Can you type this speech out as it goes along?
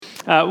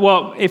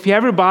Well, if you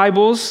have your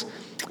Bibles,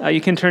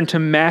 you can turn to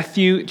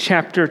Matthew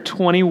chapter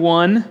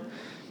 21.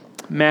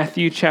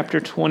 Matthew chapter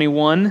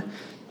 21.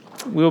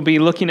 We'll be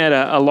looking at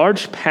a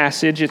large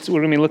passage. We're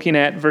going to be looking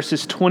at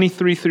verses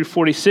 23 through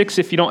 46.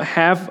 If you don't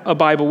have a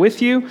Bible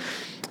with you,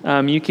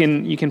 you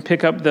can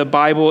pick up the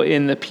Bible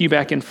in the pew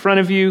back in front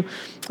of you,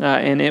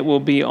 and it will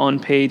be on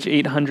page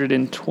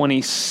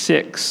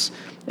 826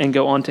 and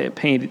go on to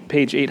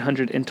page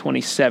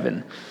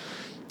 827.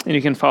 And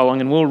you can follow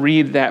along, and we'll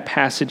read that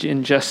passage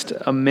in just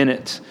a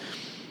minute.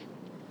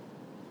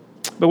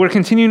 But we're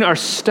continuing our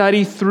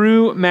study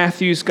through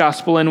Matthew's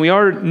gospel, and we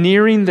are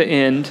nearing the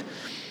end.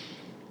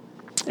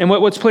 And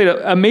what's played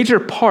a major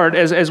part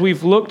as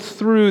we've looked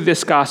through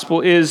this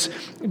gospel is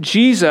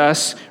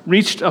Jesus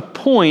reached a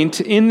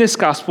point in this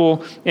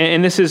gospel,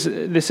 and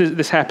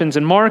this happens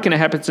in Mark and it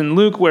happens in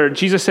Luke, where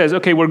Jesus says,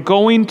 "Okay, we're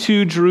going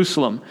to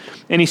Jerusalem,"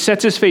 and he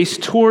sets his face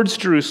towards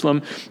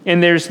Jerusalem.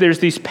 And there's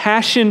these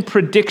passion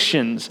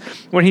predictions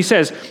where he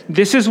says,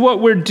 "This is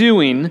what we're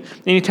doing," and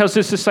he tells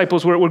his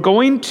disciples, "We're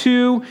going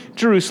to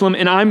Jerusalem,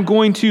 and I'm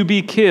going to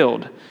be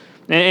killed."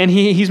 And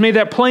he's made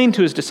that plain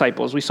to his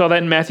disciples. We saw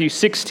that in Matthew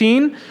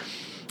 16,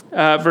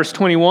 verse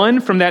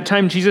 21. From that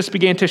time, Jesus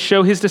began to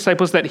show his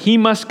disciples that he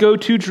must go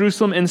to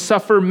Jerusalem and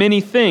suffer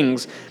many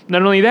things.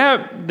 Not only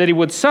that he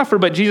would suffer,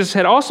 but Jesus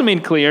had also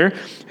made clear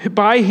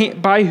by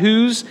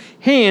whose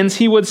hands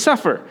he would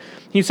suffer.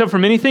 He'd suffer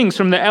many things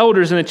from the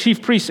elders and the chief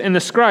priests and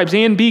the scribes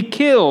and be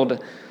killed.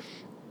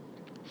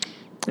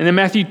 And then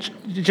Matthew,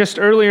 just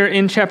earlier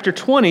in chapter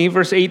 20,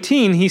 verse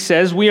 18, he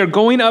says, "We are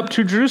going up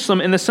to Jerusalem,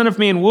 and the Son of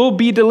Man will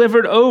be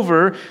delivered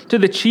over to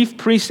the chief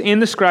priests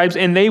and the scribes,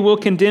 and they will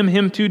condemn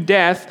him to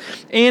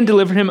death and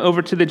deliver him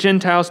over to the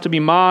Gentiles to be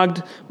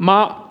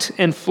mocked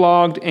and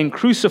flogged and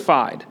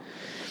crucified."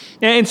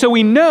 And so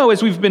we know,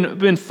 as we've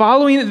been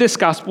following this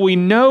gospel, we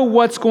know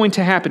what's going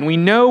to happen. We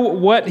know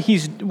where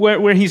he's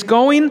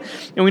going,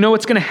 and we know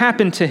what's going to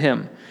happen to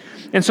him.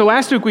 And so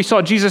last week we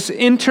saw Jesus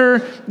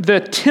enter the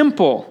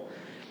temple.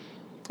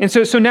 And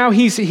so now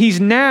he's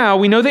now,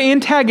 we know the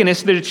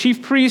antagonists, the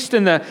chief priest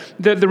and the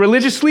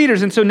religious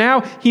leaders, and so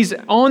now he's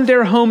on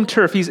their home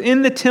turf. He's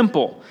in the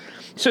temple.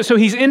 So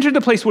he's entered the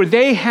place where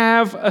they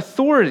have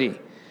authority.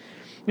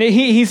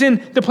 He's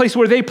in the place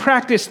where they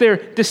practice their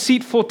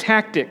deceitful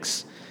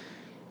tactics.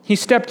 He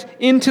stepped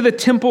into the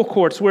temple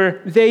courts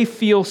where they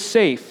feel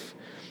safe,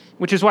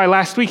 which is why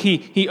last week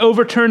he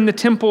overturned the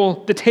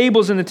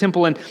tables in the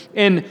temple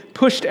and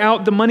pushed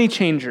out the money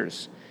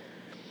changers.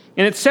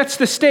 And it sets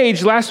the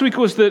stage. Last week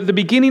was the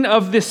beginning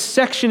of this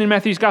section in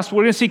Matthew's gospel.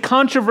 We're going to see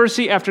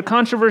controversy after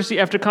controversy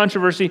after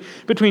controversy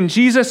between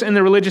Jesus and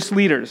the religious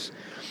leaders.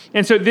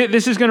 And so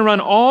this is going to run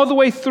all the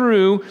way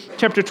through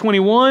chapter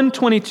 21,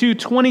 22,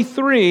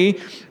 23.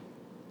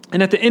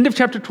 And at the end of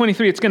chapter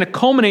 23, it's going to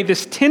culminate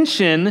this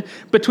tension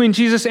between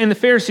Jesus and the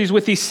Pharisees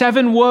with these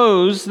 7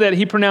 woes that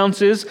he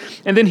pronounces,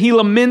 and then he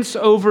laments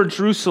over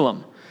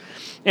Jerusalem.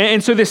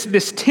 And so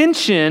this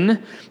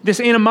tension,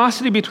 this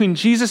animosity between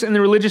Jesus and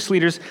the religious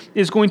leaders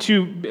it's going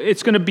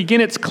to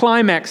begin its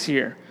climax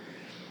here.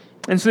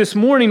 And so this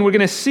morning, we're going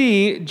to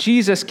see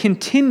Jesus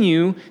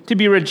continue to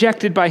be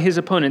rejected by his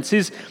opponents.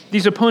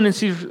 These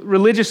opponents, these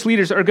religious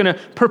leaders, are going to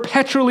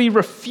perpetually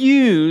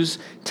refuse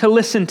to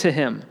listen to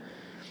him.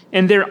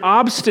 And their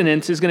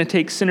obstinance is going to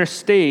take center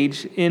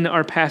stage in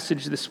our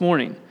passage this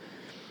morning.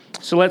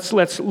 So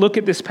let's look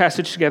at this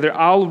passage together.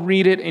 I'll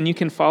read it and you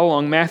can follow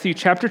along. Matthew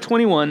chapter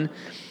 21,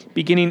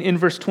 beginning in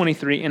verse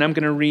 23, and I'm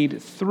going to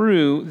read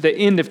through the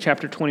end of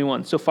chapter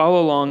 21. So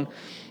follow along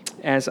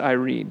as I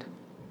read.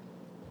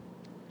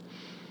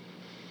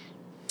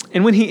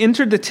 "And when he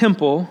entered the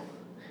temple,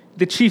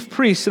 the chief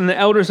priests and the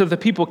elders of the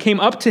people came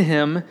up to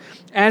him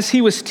as he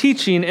was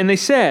teaching, and they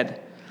said,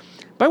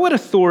 'By what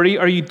authority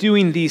are you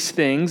doing these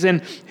things,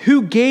 and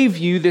who gave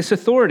you this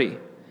authority?'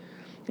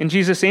 And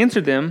Jesus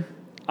answered them,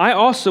 'I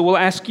also will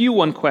ask you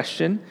one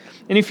question,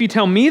 and if you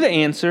tell me the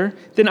answer,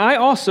 then I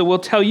also will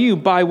tell you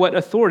by what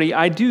authority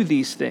I do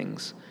these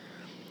things.'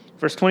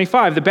 Verse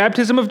 25, "The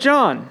baptism of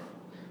John,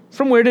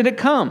 from where did it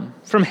come?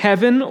 From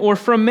heaven or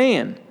from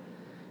man?"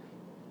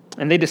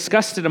 And they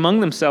discussed it among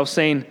themselves,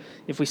 saying,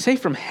 'If we say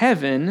from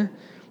heaven,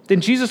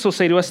 then Jesus will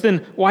say to us,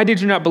 then why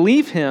did you not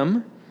believe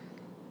him?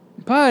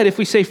 But if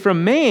we say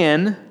from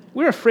man,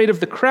 we're afraid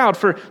of the crowd,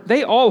 for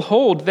they all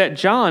hold that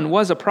John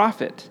was a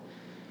prophet.'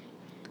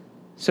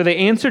 So they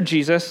answered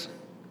Jesus,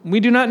 'We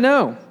do not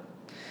know.'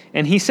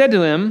 And he said to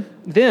them,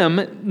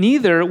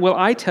 'Neither will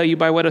I tell you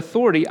by what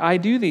authority I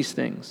do these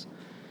things.'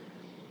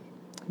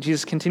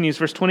 Jesus continues,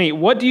 verse 28,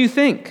 'What do you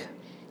think?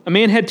 A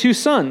man had 2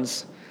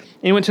 sons.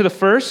 And he went to the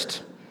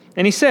first,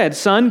 and he said,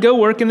 'Son, go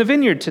work in the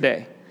vineyard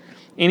today.'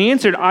 And he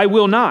answered, 'I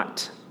will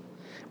not.'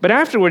 But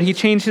afterward he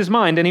changed his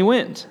mind, and he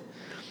went.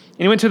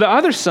 And he went to the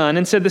other son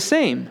and said the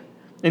same.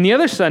 And the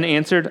other son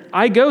answered,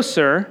 'I go,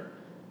 sir,'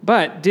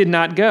 but did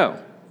not go.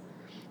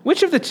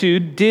 Which of the 2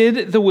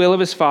 did the will of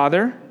his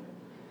father?'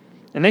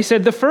 And they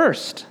said, 'The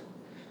first.'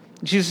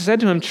 Jesus said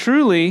to him,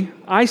 'Truly,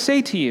 I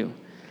say to you,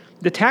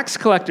 the tax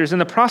collectors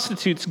and the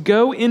prostitutes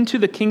go into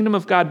the kingdom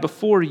of God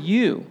before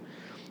you.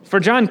 For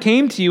John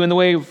came to you in the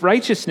way of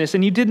righteousness,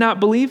 and you did not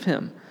believe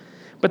him.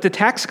 But the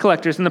tax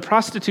collectors and the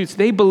prostitutes,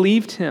 they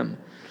believed him.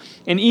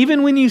 And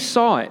even when you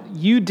saw it,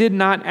 you did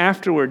not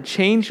afterward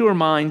change your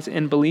minds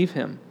and believe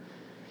him.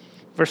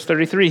 Verse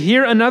 33,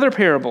 hear another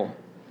parable.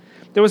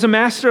 There was a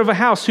master of a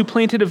house who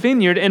planted a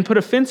vineyard and put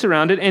a fence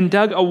around it and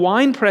dug a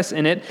winepress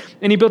in it,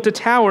 and he built a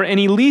tower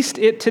and he leased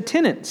it to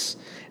tenants.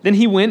 Then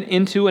he went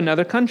into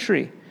another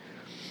country.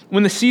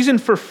 When the season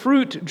for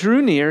fruit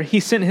drew near, he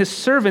sent his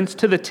servants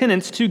to the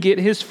tenants to get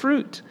his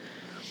fruit.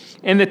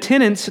 And the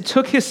tenants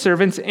took his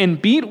servants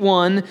and beat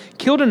one,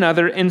 killed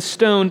another, and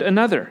stoned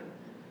another.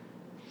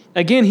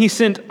 Again, he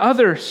sent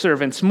other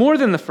servants, more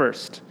than the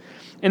first,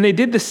 and they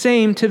did the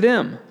same to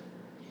them.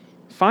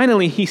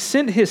 Finally, he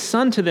sent his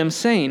son to them,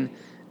 saying,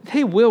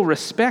 they will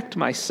respect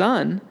my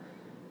son.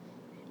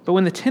 But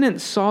when the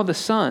tenants saw the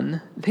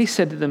son, they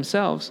said to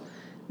themselves,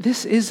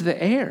 this is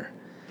the heir.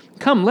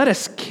 Come, let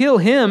us kill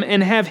him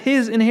and have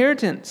his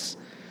inheritance.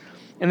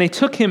 And they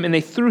took him and they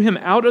threw him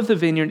out of the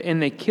vineyard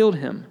and they killed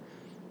him.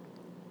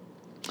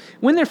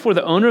 When therefore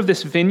the owner of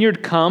this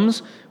vineyard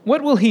comes,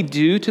 what will he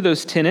do to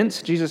those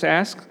tenants? Jesus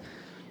asked.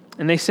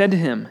 And they said to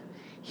him,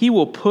 he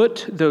will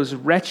put those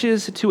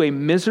wretches to a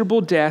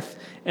miserable death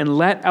and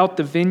let out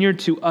the vineyard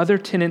to other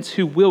tenants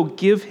who will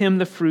give him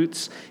the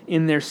fruits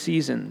in their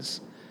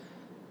seasons.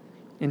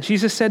 And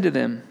Jesus said to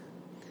them,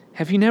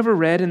 have you never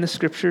read in the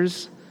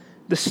scriptures,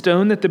 the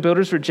stone that the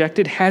builders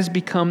rejected has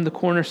become the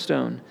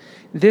cornerstone.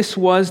 This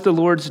was the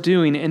Lord's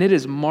doing, and it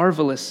is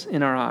marvelous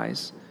in our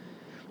eyes.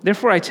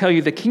 Therefore I tell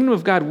you, the kingdom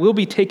of God will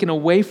be taken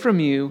away from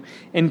you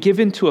and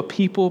given to a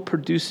people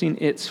producing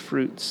its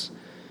fruits.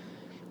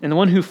 And the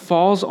one who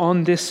falls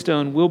on this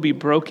stone will be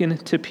broken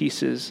to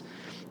pieces,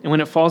 and when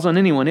it falls on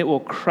anyone, it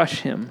will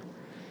crush him.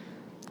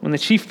 When the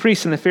chief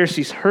priests and the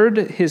Pharisees heard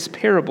his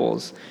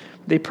parables,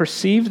 they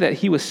perceived that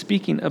he was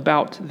speaking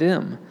about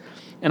them.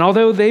 And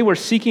although they were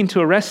seeking to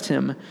arrest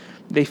him,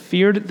 they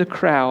feared the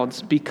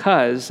crowds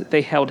because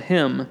they held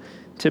him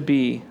to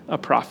be a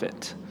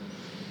prophet.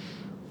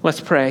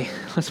 Let's pray.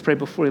 Let's pray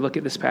before we look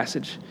at this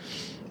passage.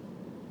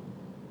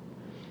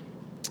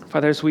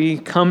 Father, as we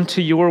come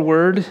to your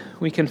word,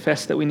 we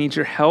confess that we need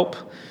your help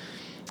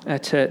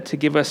to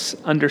give us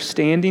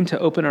understanding, to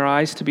open our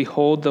eyes to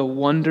behold the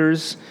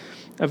wonders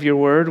of your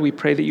word. We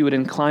pray that you would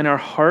incline our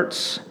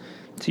hearts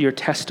to your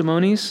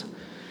testimonies.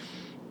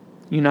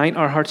 Unite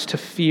our hearts to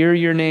fear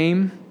your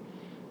name.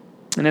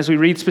 And as we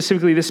read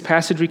specifically this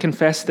passage, we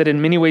confess that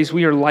in many ways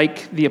we are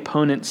like the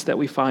opponents that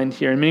we find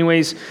here. In many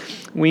ways,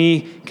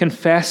 we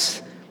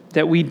confess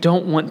that we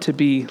don't want to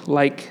be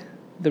like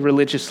the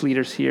religious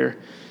leaders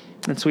here.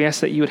 And so we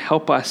ask that you would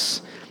help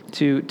us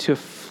to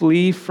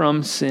flee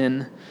from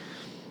sin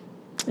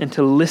and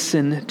to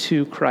listen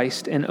to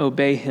Christ and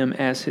obey him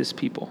as his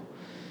people.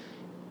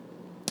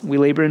 We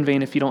labor in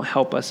vain if you don't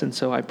help us, and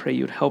so I pray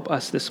you would help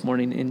us this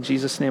morning. In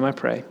Jesus' name I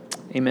pray.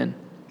 Amen.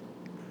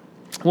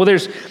 Well,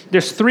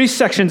 there's three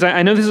sections.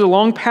 I know this is a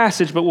long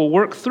passage, but we'll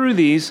work through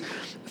these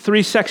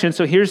three sections.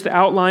 So here's the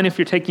outline if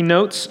you're taking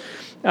notes.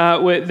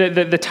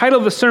 The title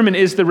of the sermon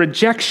is The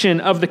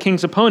Rejection of the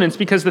King's Opponents,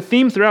 because the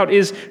theme throughout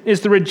is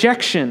the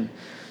rejection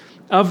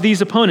of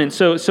these opponents.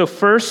 So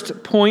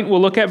first point,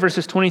 we'll look at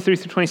verses 23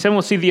 through 27.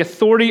 We'll see the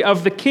authority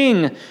of the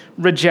king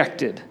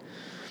rejected.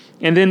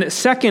 And then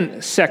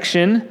second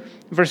section,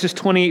 verses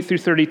 28 through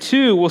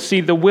 32, we'll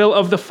see the will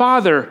of the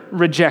Father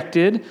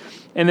rejected.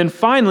 And then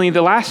finally,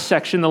 the last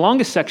section, the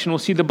longest section, we'll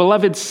see the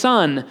beloved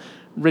Son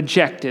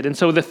rejected. And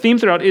so the theme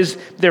throughout is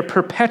their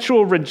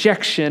perpetual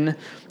rejection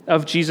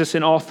of Jesus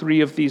in all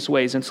three of these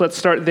ways. And so let's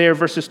start there,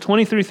 verses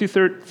 23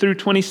 through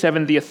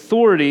 27, the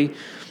authority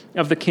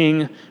of the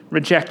king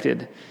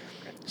rejected.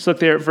 So look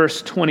there at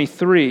verse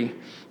 23.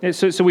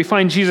 So we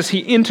find Jesus,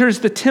 he enters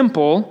the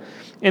temple,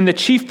 and the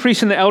chief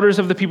priests and the elders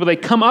of the people, they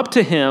come up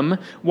to him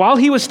while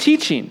he was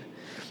teaching.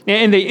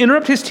 And they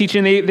interrupt his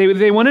teaching.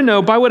 They want to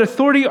know, by what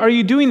authority are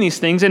you doing these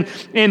things?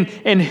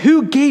 And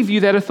who gave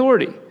you that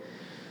authority?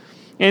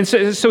 And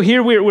so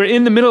here we're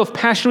in the middle of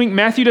Passion Week.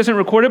 Matthew doesn't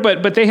record it,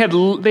 but they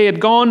had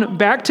gone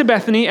back to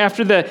Bethany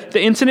after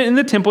the incident in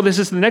the temple. This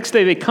is the next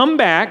day. They come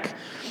back,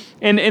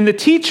 and the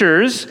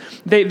teachers,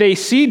 they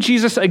see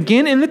Jesus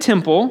again in the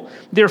temple.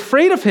 They're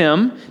afraid of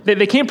him.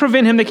 They can't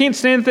prevent him. They can't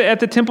stand at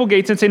the temple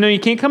gates and say, no, you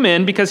can't come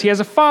in, because he has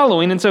a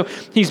following. And so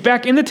he's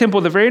back in the temple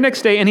the very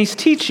next day, and he's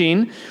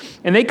teaching.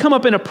 And they come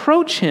up and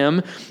approach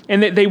him,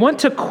 and they want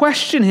to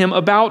question him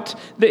about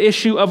the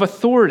issue of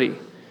authority.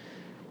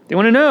 They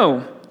want to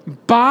know,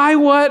 by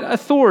what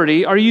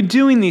authority are you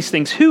doing these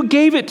things? Who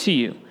gave it to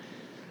you?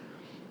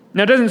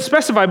 Now, it doesn't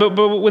specify, but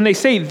when they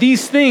say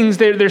these things,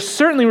 they're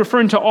certainly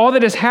referring to all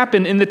that has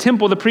happened in the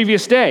temple the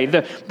previous day,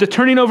 the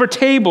turning over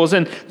tables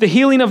and the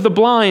healing of the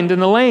blind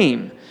and the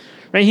lame.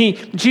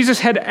 Right? Jesus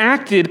had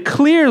acted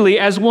clearly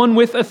as one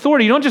with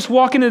authority. You don't just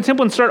walk into the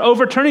temple and start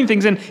overturning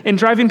things and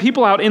driving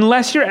people out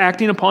unless you're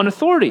acting upon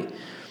authority.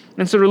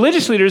 And so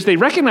religious leaders, they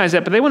recognize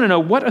that, but they want to know,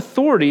 what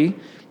authority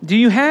do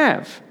you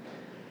have?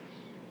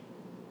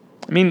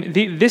 I mean,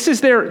 this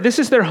is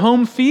their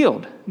home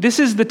field. This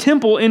is the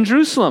temple in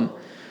Jerusalem.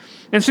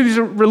 And so these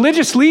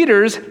religious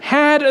leaders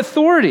had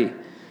authority.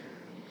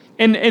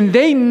 And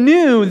they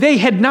knew they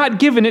had not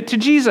given it to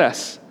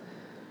Jesus.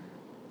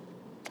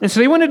 And so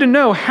they wanted to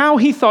know how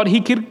he thought he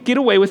could get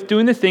away with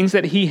doing the things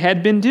that he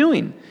had been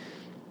doing.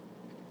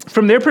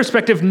 From their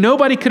perspective,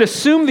 nobody could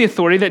assume the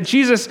authority that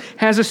Jesus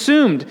has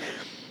assumed.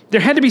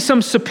 There had to be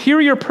some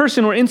superior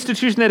person or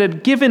institution that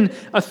had given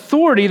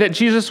authority that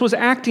Jesus was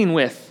acting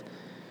with.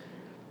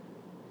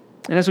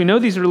 And as we know,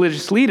 these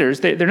religious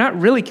leaders, they're not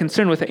really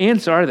concerned with the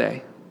answer, are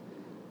they?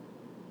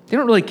 They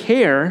don't really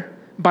care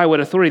by what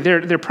authority.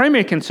 Their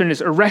primary concern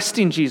is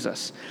arresting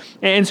Jesus.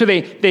 And so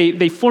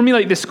they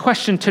formulate this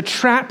question to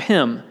trap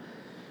him.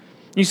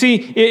 You see,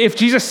 if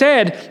Jesus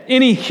said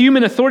any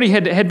human authority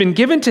had been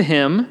given to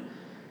him,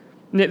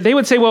 they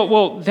would say,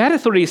 well, that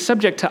authority is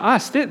subject to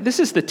us. This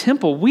is the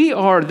temple. We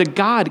are the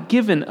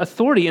God-given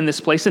authority in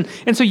this place,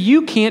 and so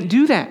you can't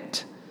do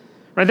that.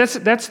 Right?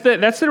 That's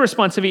the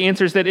response if he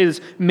answers that it is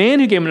man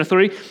who gave him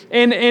authority.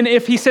 And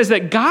if he says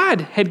that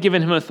God had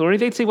given him authority,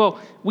 they'd say, well,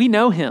 we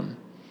know him.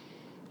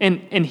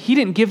 And he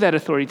didn't give that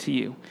authority to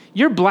you.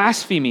 You're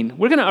blaspheming.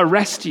 We're going to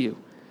arrest you.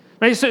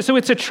 Right? So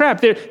it's a trap.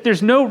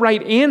 There's no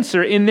right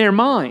answer in their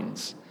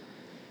minds.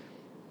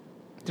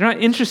 They're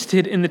not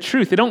interested in the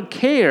truth. They don't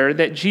care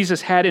that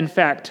Jesus had, in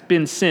fact,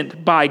 been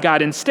sent by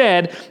God.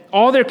 Instead,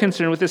 all they're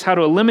concerned with is how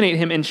to eliminate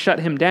him and shut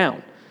him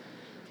down.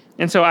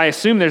 And so I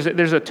assume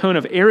there's a tone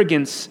of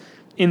arrogance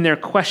in their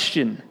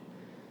question.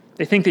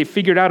 They think they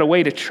figured out a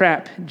way to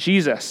trap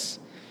Jesus.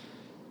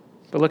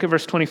 But look at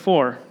verse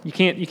 24. You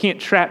can't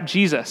trap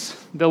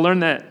Jesus. They'll learn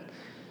that.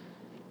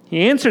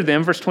 He answered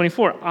them, verse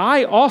 24,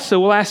 I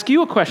also will ask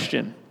you a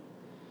question.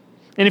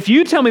 And if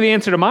you tell me the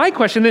answer to my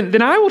question,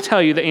 then I will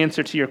tell you the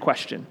answer to your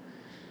question.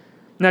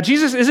 Now,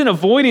 Jesus isn't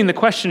avoiding the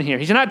question here.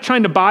 He's not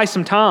trying to buy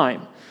some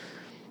time.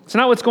 It's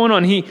not what's going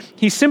on.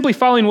 He's simply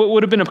following what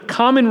would have been a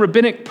common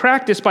rabbinic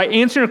practice by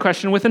answering a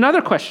question with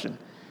another question.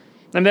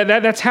 And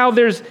that's how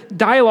there's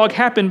dialogue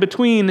happen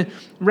between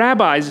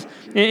rabbis.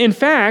 In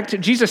fact,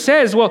 Jesus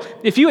says, well,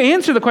 if you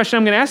answer the question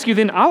I'm going to ask you,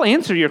 then I'll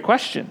answer your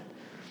question.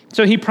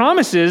 So he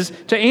promises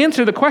to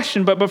answer the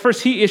question, but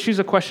first he issues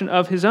a question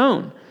of his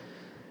own.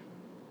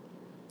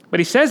 But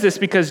he says this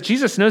because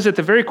Jesus knows that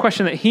the very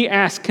question that he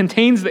asks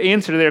contains the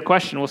answer to their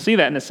question. We'll see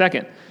that in a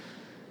second.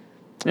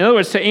 In other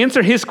words, to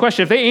answer his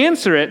question, if they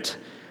answer it,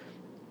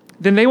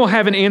 then they will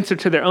have an answer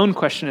to their own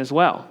question as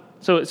well.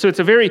 So it's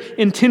a very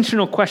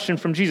intentional question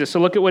from Jesus. So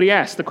look at what he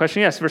asked. The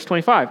question he asked, verse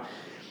 25.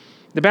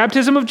 The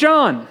baptism of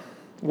John,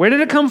 where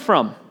did it come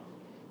from?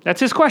 That's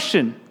his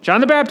question.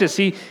 John the Baptist,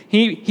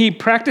 he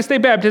practiced a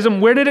baptism.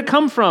 Where did it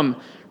come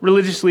from?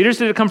 Religious leaders,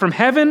 did it come from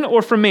heaven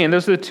or from man?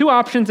 Those are the two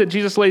options that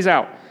Jesus lays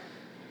out.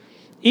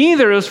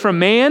 Either it was from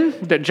man,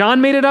 that John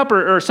made it up,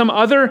 or some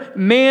other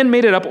man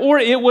made it up, or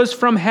it was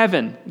from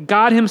heaven.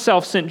 God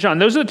himself sent John.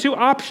 Those are the two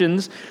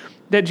options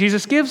that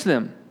Jesus gives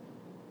them.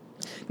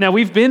 Now,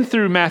 we've been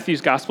through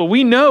Matthew's gospel.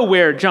 We know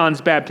where John's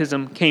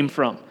baptism came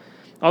from.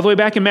 All the way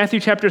back in Matthew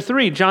chapter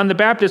 3, John the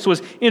Baptist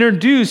was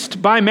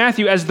introduced by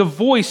Matthew as the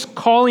voice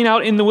calling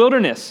out in the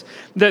wilderness,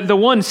 the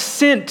one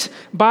sent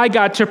by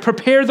God to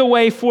prepare the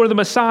way for the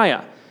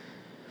Messiah.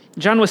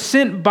 John was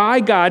sent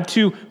by God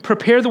to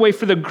prepare the way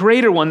for the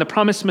greater one, the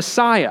promised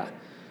Messiah.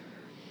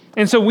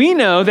 And so we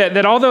know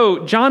that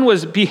although John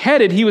was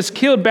beheaded, he was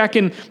killed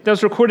that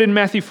was recorded in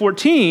Matthew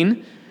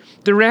 14,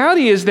 the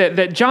reality is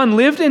that John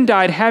lived and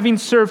died having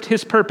served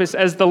his purpose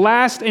as the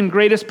last and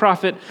greatest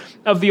prophet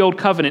of the Old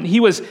Covenant. He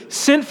was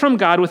sent from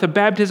God with a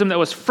baptism that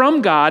was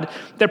from God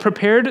that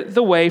prepared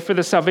the way for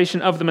the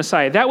salvation of the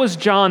Messiah. That was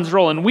John's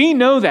role, and we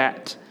know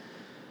that.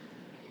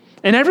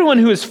 And everyone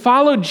who has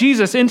followed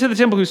Jesus into the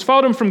temple, who's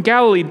followed him from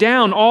Galilee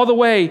down all the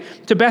way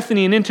to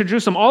Bethany and into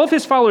Jerusalem, all of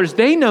his followers,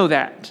 they know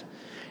that.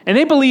 And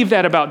they believe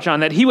that about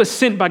John, that he was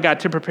sent by God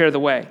to prepare the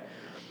way.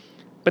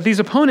 But these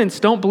opponents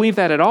don't believe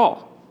that at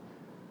all.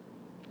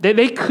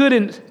 They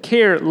couldn't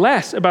care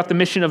less about the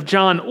mission of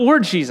John or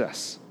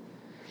Jesus,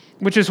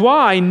 which is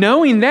why,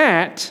 knowing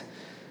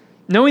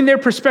their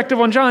perspective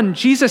on John,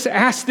 Jesus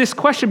asked this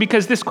question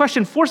because this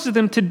question forces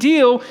them to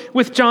deal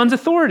with John's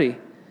authority.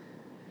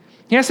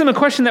 He asked them a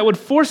question that would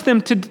force them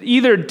to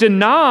either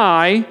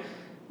deny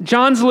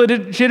John's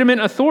legitimate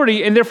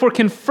authority and therefore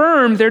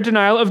confirm their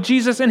denial of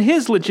Jesus and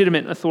his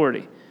legitimate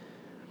authority.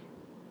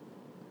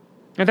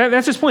 And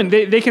that's his point.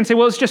 They can say,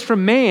 well, it's just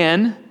from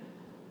man,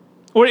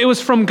 or it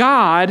was from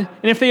God,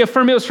 and if they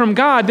affirm it was from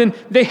God, then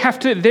they have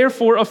to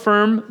therefore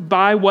affirm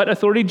by what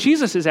authority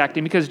Jesus is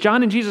acting, because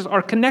John and Jesus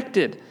are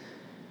connected.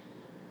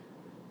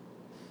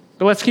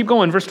 But let's keep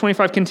going. Verse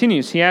 25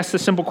 continues. He asks the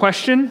simple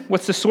question,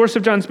 what's the source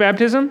of John's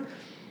baptism?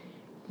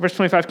 Verse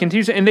 25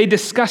 continues, and they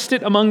discussed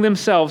it among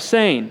themselves,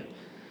 saying,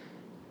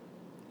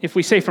 if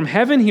we say from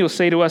heaven, he will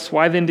say to us,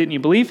 why then didn't you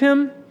believe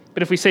him?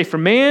 But if we say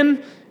from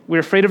man, we're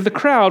afraid of the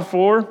crowd,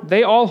 for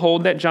they all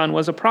hold that John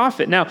was a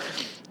prophet. Now,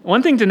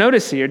 one thing to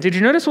notice here, did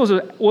you notice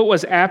what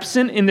was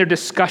absent in their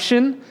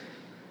discussion?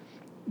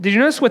 Did you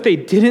notice what they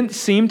didn't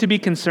seem to be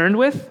concerned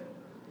with?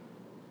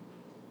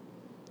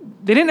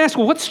 They didn't ask,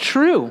 well, what's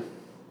true?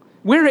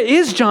 Where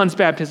is John's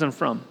baptism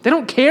from? They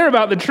don't care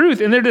about the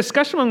truth. In their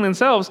discussion among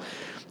themselves,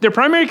 their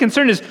primary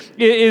concern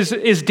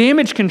is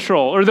damage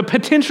control or the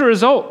potential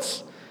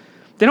results.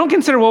 They don't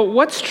consider, well,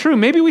 what's true?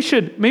 Maybe we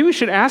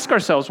should ask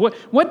ourselves,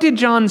 what did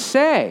John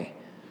say?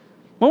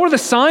 What were the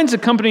signs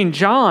accompanying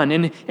John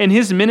and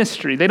his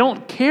ministry? They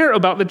don't care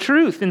about the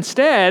truth.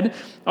 Instead,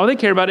 all they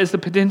care about is the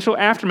potential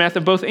aftermath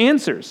of both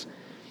answers.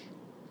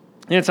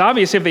 And it's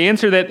obvious if they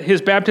answer that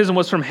his baptism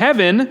was from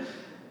heaven,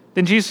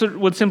 then Jesus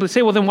would simply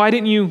say, well, then why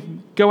didn't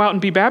you go out and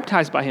be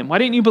baptized by him? Why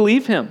didn't you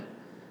believe him?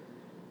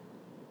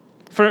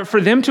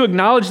 For them to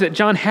acknowledge that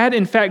John had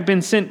in fact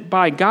been sent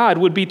by God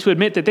would be to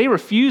admit that they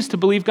refused to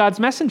believe God's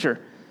messenger.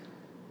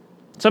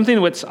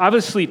 Something that's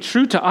obviously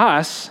true to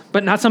us,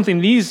 but not something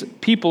these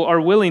people are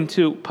willing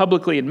to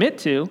publicly admit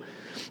to.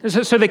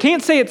 So they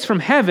can't say it's from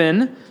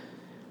heaven,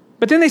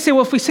 but then they say,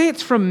 well, if we say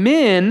it's from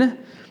men,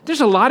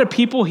 there's a lot of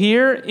people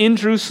here in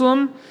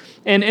Jerusalem,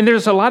 and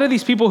there's a lot of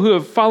these people who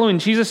are following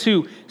Jesus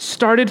who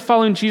started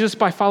following Jesus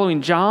by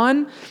following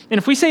John. And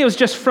if we say it was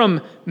just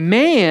from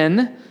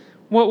man,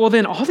 well,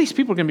 then all these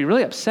people are going to be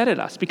really upset at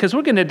us because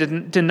we're going to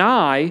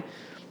deny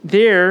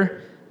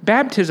their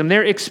baptism,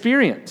 their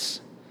experience.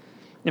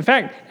 In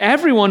fact,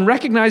 everyone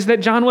recognized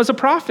that John was a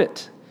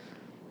prophet.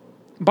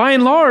 By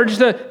and large,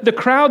 the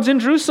crowds in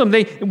Jerusalem,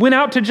 they went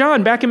out to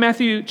John. Back in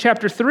Matthew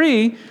chapter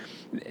 3,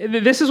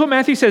 this is what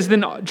Matthew says,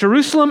 then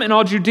Jerusalem and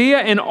all Judea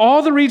and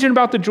all the region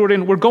about the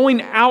Jordan were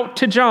going out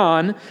to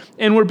John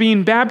and were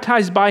being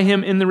baptized by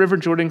him in the river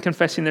Jordan,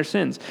 confessing their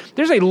sins.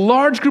 There's a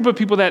large group of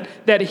people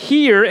that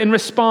hear and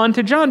respond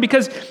to John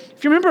because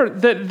if you remember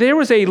that there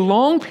was a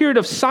long period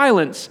of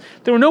silence,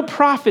 there were no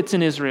prophets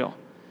in Israel.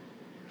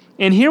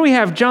 And here we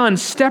have John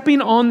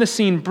stepping on the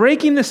scene,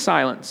 breaking the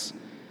silence.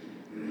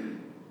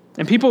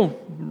 And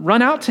people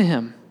run out to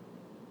him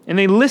and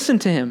they listen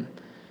to him.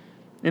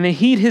 And they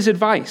heed his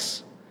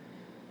advice.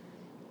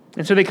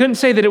 And so they couldn't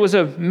say that it was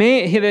a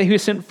man, that he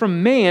was sent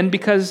from man,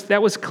 because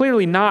that was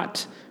clearly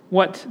not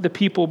what the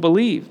people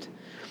believed.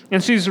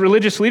 And so these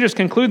religious leaders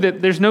conclude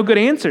that there's no good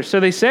answer.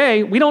 So they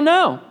say, we don't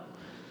know.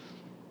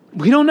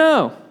 We don't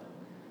know.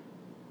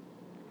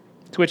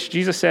 To which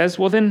Jesus says,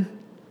 well then,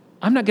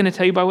 I'm not going to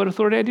tell you by what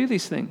authority I do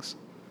these things.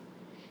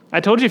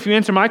 I told you if you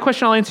answer my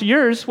question, I'll answer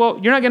yours.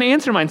 Well, you're not going to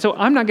answer mine, so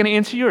I'm not going to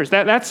answer yours.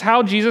 That's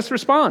how Jesus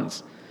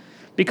responds.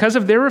 Because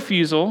of their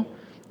refusal,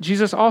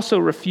 Jesus also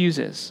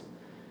refuses.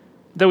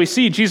 Though we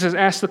see Jesus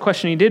asked the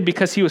question he did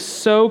because he was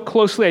so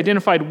closely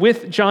identified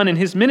with John and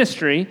his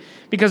ministry,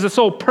 because the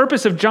sole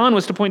purpose of John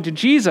was to point to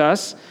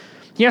Jesus,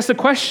 he asked the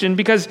question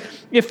because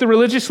if the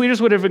religious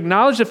leaders would have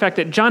acknowledged the fact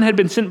that John had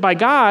been sent by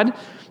God,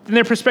 then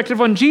their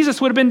perspective on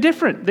Jesus would have been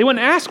different. They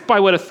wouldn't ask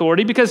by what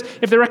authority, because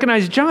if they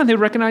recognized John, they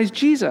would recognize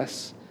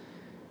Jesus.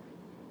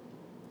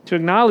 To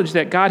acknowledge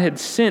that God had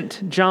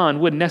sent John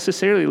would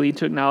necessarily lead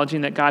to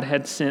acknowledging that God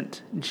had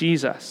sent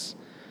Jesus.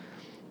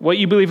 What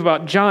you believe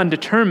about John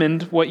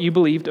determined what you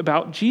believed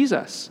about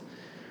Jesus.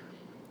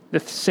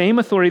 The same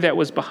authority that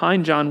was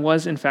behind John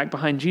was, in fact,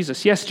 behind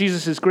Jesus. Yes,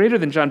 Jesus is greater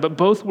than John, but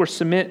both were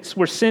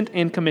sent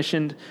and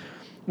commissioned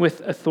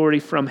with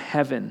authority from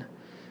heaven.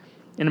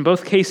 And in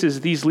both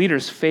cases, these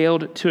leaders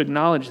failed to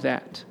acknowledge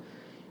that.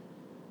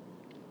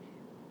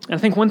 And I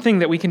think one thing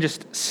that we can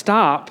just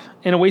stop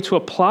in a way to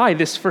apply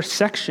this first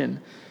section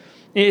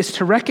is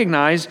to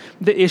recognize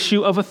the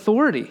issue of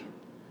authority.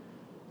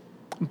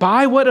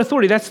 By what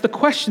authority? That's the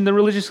question the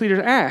religious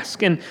leaders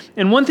ask. And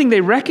one thing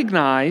they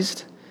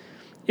recognized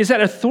is that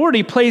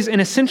authority plays an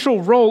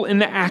essential role in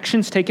the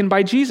actions taken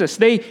by Jesus.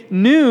 They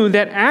knew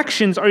that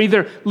actions are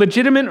either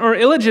legitimate or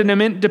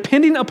illegitimate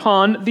depending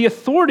upon the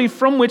authority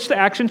from which the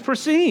actions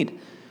proceed.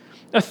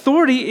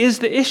 Authority is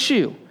the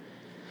issue.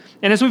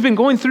 And as we've been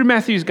going through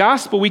Matthew's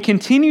gospel, we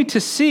continue to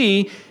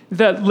see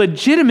the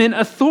legitimate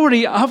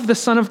authority of the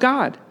Son of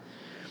God.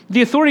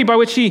 The authority by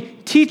which he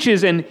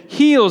teaches and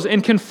heals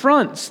and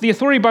confronts. The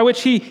authority by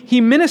which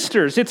he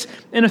ministers. It's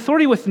an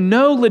authority with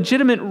no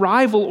legitimate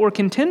rival or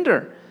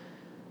contender.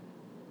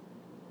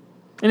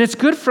 And it's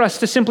good for us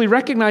to simply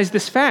recognize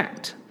this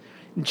fact.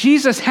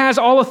 Jesus has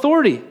all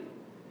authority.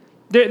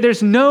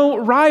 There's no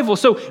rival.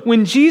 So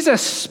when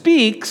Jesus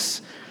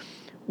speaks,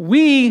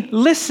 we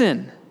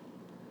listen.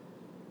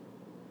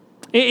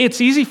 It's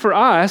easy for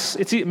us,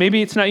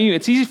 maybe it's not you,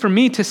 it's easy for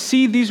me to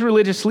see these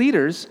religious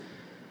leaders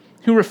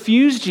who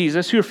refuse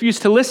Jesus, who refuse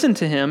to listen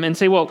to him and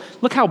say, well,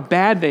 look how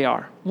bad they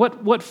are.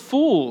 What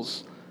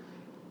fools.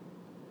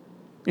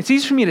 It's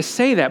easy for me to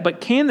say that,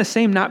 but can the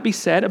same not be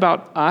said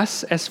about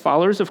us as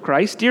followers of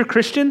Christ? Dear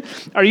Christian,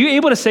 are you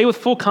able to say with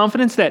full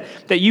confidence that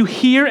you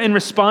hear and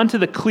respond to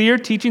the clear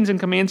teachings and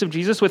commands of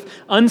Jesus with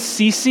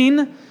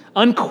unceasing,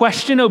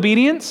 unquestioned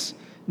obedience?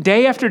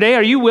 Day after day,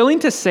 are you willing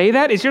to say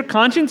that? Is your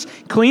conscience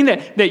clean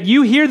that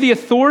you hear the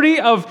authority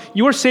of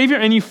your Savior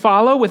and you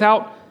follow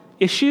without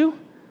issue?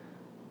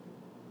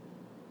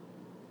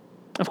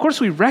 Of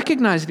course, we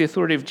recognize the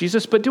authority of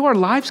Jesus, but do our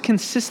lives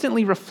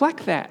consistently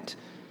reflect that?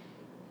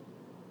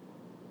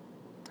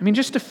 I mean,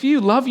 just a few,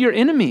 love your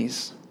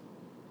enemies.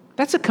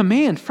 That's a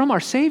command from our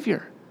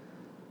Savior.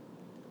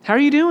 How are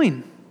you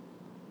doing?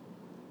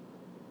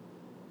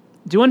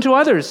 Do unto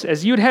others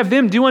as you would have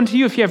them do unto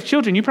you if you have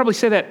children. You probably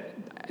say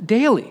that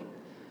daily.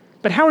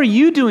 But how are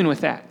you doing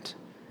with that?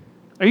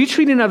 Are you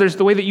treating others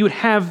the way that you would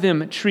have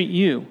them treat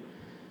you?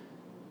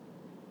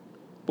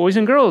 Boys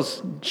and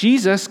girls,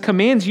 Jesus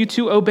commands you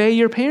to obey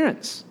your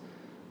parents.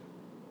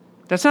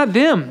 That's not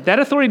them. That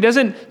authority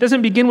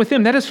doesn't begin with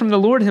them. That is from the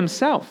Lord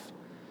himself.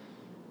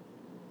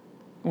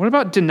 What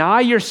about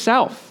deny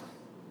yourself?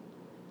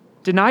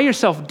 Deny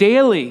yourself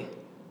daily.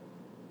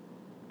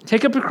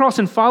 Take up your cross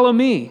and follow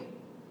me.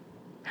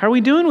 How are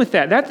we doing with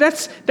that?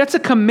 That's a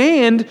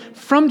command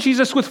from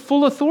Jesus with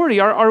full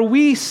authority. Are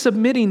we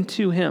submitting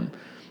to him?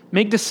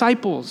 Make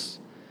disciples.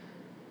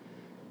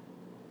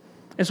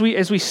 As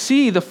we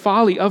see the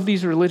folly of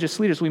these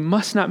religious leaders, we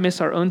must not miss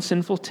our own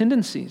sinful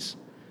tendencies.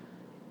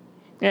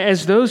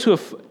 As those who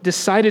have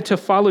decided to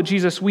follow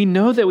Jesus, we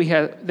know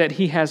that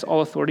he has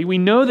all authority. We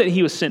know that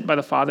he was sent by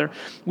the Father.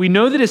 We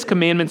know that his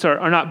commandments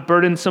are not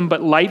burdensome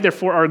but light,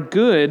 therefore are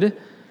good.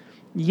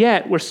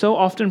 Yet we're so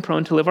often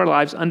prone to live our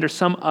lives under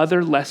some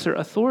other lesser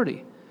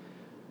authority.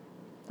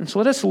 And so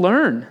let us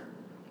learn.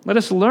 Let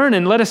us learn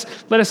and let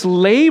us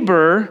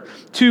labor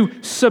to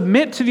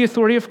submit to the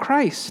authority of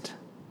Christ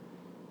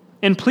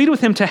and plead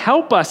with him to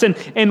help us.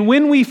 And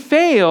when we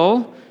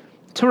fail,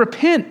 to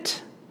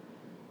repent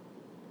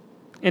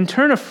and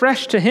turn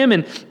afresh to him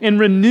and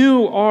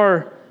renew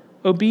our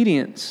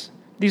obedience.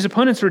 These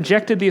opponents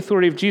rejected the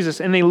authority of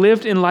Jesus, and they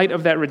lived in light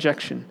of that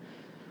rejection.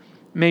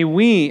 May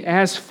we,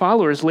 as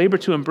followers, labor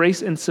to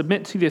embrace and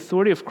submit to the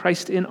authority of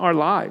Christ in our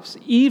lives,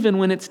 even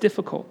when it's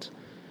difficult.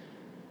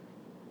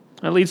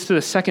 That leads to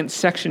the second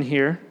section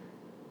here,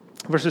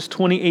 verses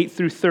 28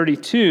 through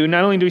 32.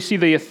 Not only do we see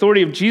the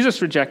authority of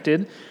Jesus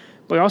rejected,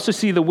 but we also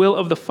see the will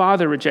of the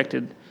Father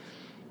rejected.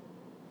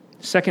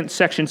 Second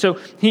section. So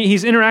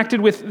he's interacted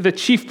with the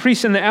chief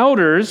priests and the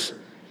elders,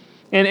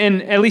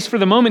 and at least for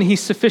the moment,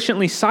 he's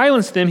sufficiently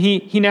silenced them.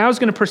 He now is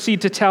going to proceed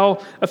to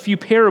tell a few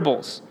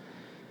parables.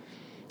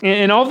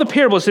 And all of the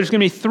parables, there's going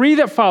to be 3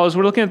 that follows.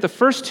 We're looking at the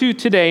first 2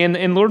 today,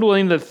 and Lord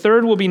willing, the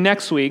third will be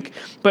next week.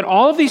 But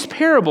all of these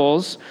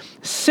parables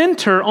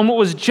center on what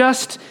was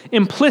just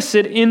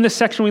implicit in the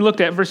section we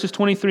looked at, verses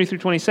 23 through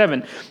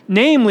 27,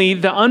 namely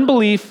the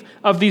unbelief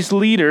of these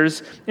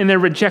leaders in their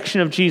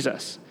rejection of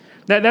Jesus.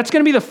 That's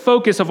going to be the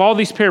focus of all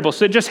these parables.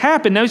 So it just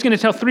happened. Now he's going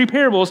to tell 3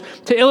 parables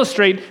to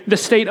illustrate the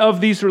state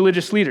of these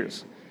religious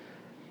leaders.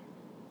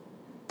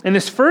 In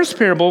this first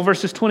parable,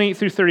 verses 28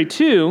 through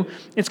 32,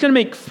 it's going to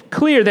make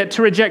clear that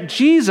to reject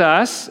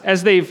Jesus,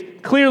 as they've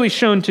clearly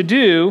shown to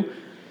do,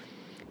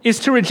 is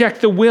to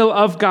reject the will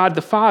of God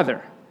the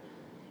Father,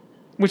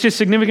 which is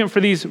significant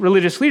for these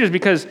religious leaders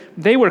because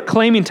they were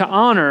claiming to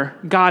honor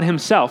God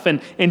himself.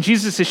 And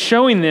Jesus is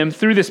showing them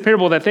through this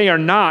parable that they are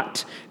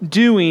not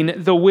doing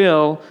the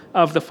will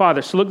of the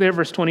Father. So look there at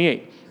verse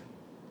 28.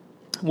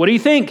 What do you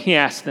think? He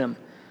asked them.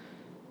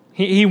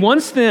 He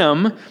wants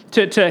them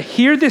to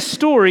hear this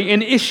story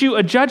and issue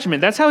a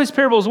judgment. That's how his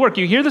parables work.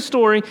 You hear the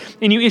story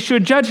and you issue a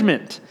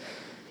judgment.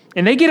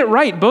 And they get it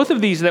right, both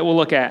of these that we'll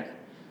look at.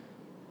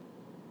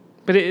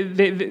 But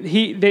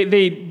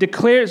they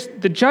declare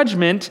the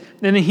judgment,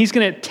 and then he's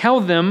going to tell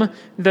them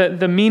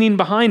the meaning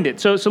behind it.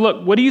 So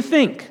look, what do you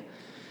think?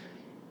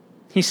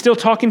 He's still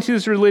talking to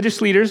his religious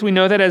leaders. We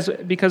know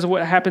that because of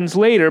what happens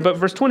later. But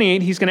verse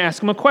 28, he's going to ask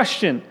them a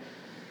question.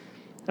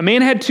 A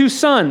man had 2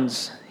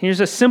 sons. Here's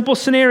a simple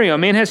scenario. A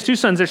man has 2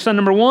 sons. There's son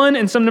number 1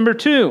 and son number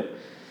 2.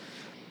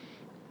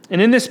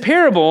 And in this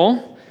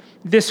parable,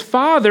 this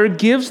father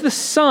gives the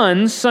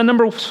sons, son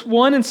number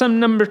 1 and son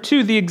number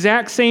 2, the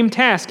exact same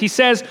task. He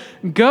says,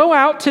 go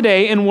out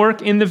today and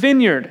work in the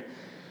vineyard.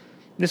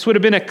 This would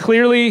have been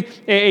clearly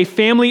a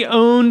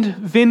family-owned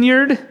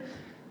vineyard.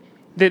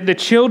 The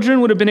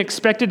children would have been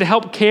expected to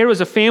help care. It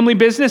was a family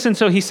business. And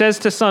so he says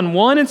to son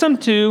 1 and son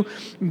 2,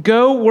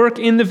 go work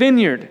in the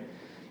vineyard.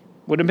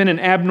 Would have been an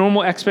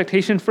abnormal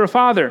expectation for a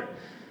father.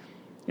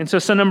 And so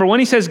son number 1,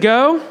 he says,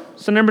 go.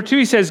 Son number 2,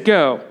 he says,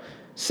 go.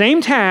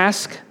 Same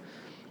task,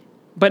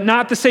 but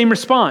not the same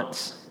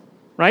response,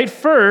 right?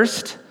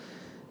 First,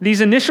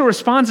 these initial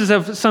responses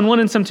of son 1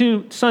 and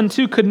son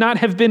 2 could not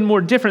have been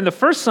more different. The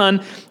first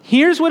son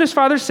hears what his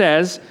father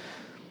says,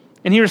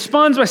 and he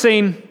responds by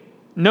saying,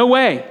 no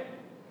way,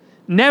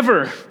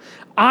 never,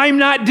 I'm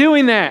not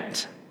doing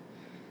that.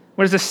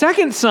 Whereas the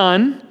second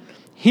son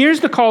hears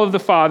the call of the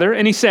father,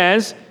 and he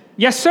says,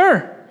 yes,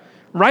 sir,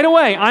 right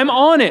away, I'm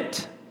on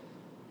it.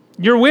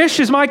 Your wish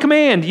is my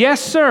command,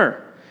 yes, sir.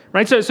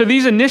 Right? So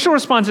these initial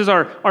responses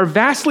are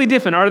vastly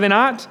different, are they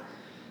not?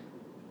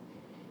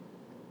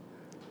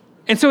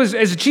 And so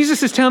as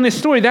Jesus is telling this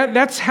story,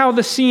 that's how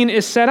the scene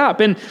is set up.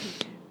 And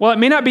while it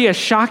may not be as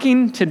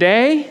shocking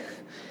today,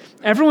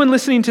 everyone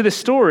listening to this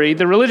story,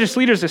 the religious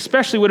leaders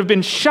especially, would have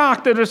been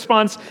shocked at the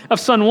response of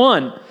son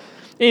 1.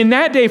 In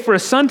that day, for a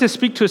son to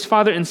speak to his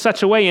father in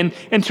such a way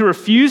and to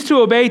refuse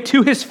to obey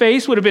to his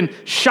face would have been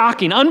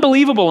shocking,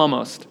 unbelievable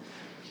almost.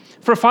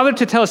 For a father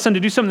to tell his son to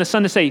do something, the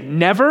son to say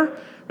never,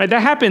 right?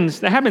 That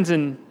happens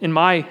in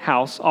my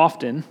house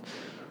often.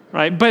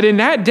 right? But in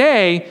that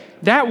day,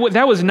 that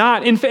was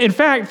not. In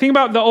fact, think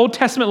about the Old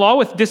Testament law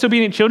with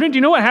disobedient children. Do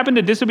you know what happened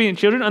to disobedient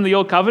children under the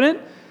Old Covenant?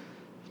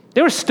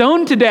 They were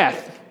stoned to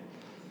death.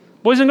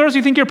 Boys and girls,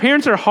 you think your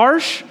parents are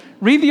harsh?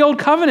 Read the Old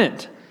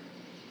Covenant.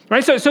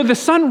 Right? So the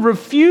son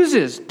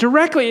refuses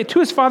directly to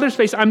his father's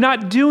face, I'm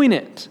not doing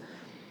it.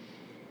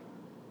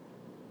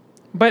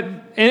 But,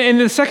 and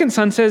the second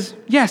son says,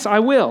 yes, I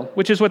will,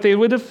 which is what they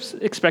would have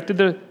expected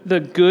the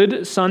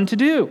good son to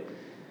do.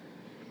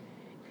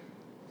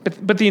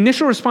 But the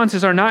initial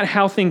responses are not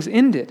how things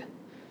ended.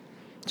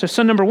 So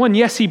son number one,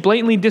 yes, he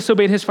blatantly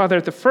disobeyed his father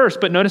at the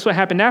first, but notice what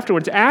happened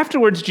afterwards.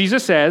 Afterwards,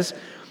 Jesus says,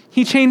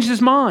 he changed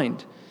his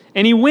mind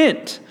and he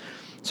went.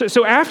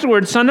 So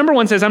afterwards, son number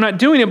one says, I'm not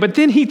doing it, but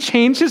then he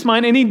changed his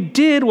mind and he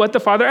did what the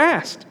father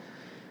asked.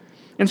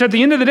 And so at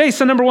the end of the day,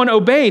 son number one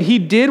obeyed. He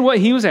did what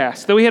he was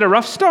asked. Though he had a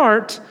rough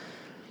start,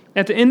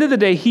 at the end of the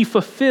day, he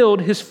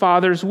fulfilled his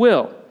father's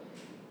will.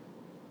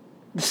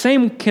 The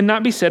same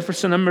cannot be said for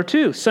son number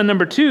two. Son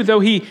number two,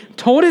 though he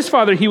told his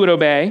father he would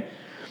obey,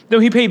 though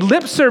he paid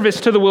lip service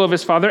to the will of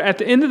his father, at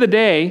the end of the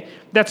day,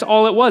 that's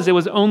all it was. It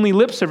was only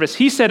lip service.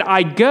 He said,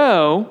 I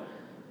go,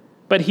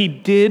 but he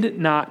did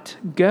not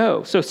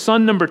go. So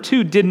son number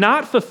two did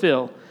not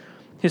fulfill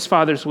his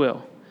father's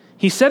will.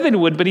 He said that he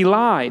would, but he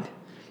lied.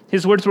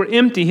 His words were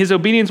empty. His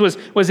obedience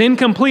was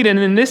incomplete. And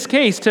in this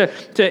case,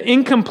 to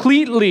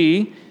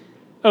incompletely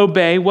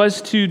obey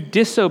was to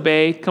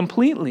disobey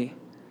completely.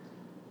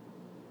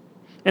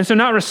 And so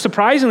not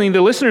surprisingly,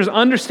 the listeners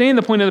understand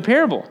the point of the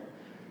parable.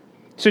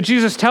 So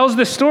Jesus tells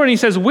this story and he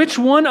says, which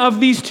one of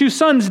these two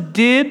sons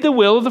did the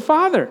will of the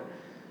father?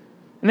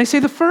 And they say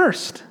the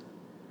first.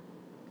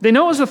 They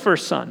know it was the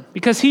first son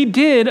because he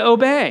did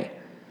obey,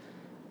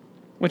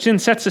 which then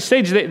sets the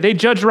stage. They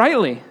judge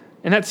rightly.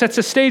 And that sets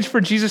the stage for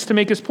Jesus to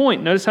make his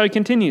point. Notice how he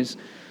continues.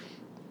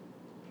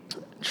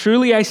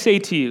 Truly I say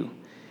to you,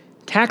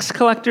 tax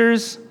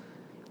collectors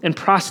and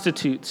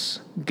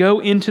prostitutes go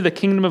into the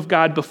kingdom of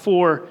God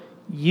before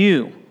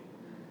you.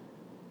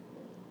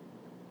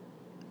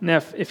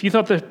 Now, if you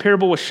thought the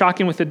parable was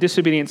shocking with the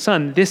disobedient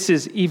son, this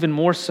is even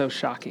more so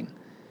shocking.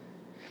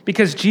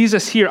 Because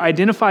Jesus here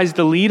identifies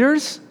the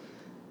leaders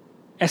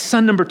as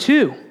son number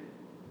two.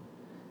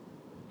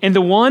 And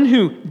the one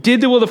who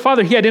did the will of the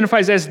Father, he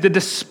identifies as the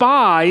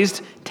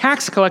despised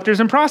tax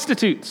collectors and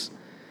prostitutes.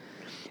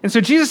 And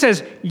so Jesus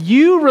says,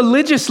 you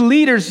religious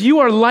leaders, you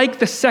are like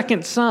the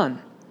second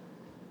son.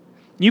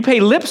 You pay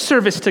lip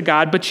service to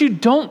God, but you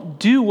don't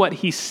do what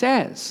he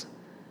says.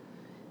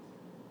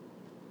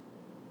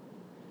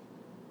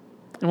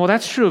 And while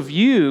that's true of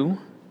you,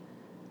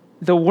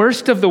 the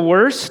worst of the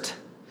worst,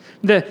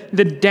 the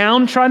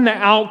downtrodden, the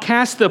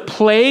outcast, the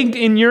plagued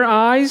in your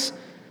eyes,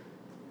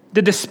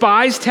 the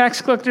despised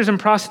tax collectors and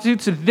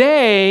prostitutes,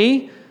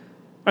 they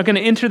are going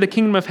to enter the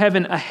kingdom of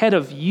heaven ahead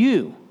of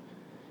you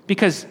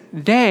because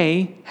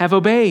they have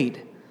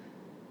obeyed.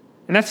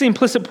 And that's the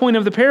implicit point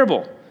of the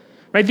parable,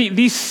 right?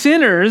 These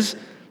sinners,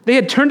 they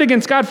had turned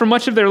against God for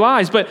much of their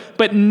lives,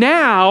 but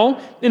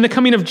now, in the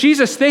coming of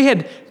Jesus, they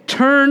had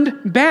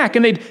turned back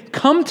and they'd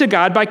come to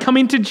God by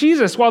coming to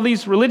Jesus, while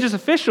these religious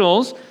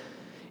officials,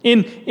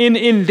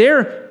 in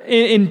their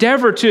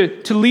endeavor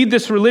to lead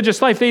this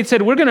religious life, they had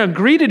said, we're going to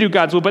agree to do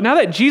God's will. But now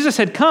that Jesus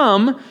had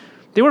come,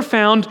 they were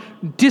found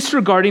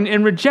disregarding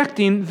and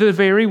rejecting the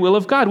very will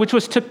of God, which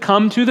was to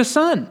come to the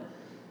Son.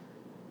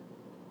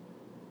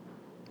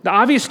 The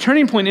obvious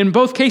turning point in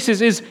both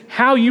cases is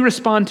how you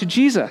respond to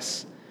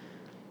Jesus.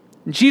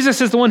 Jesus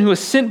is the one who was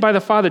sent by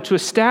the Father to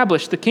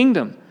establish the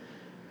kingdom.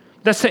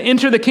 Thus, to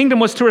enter the kingdom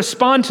was to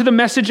respond to the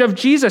message of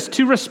Jesus,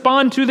 to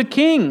respond to the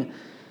King.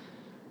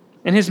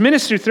 And his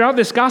ministry throughout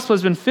this gospel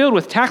has been filled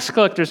with tax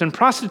collectors and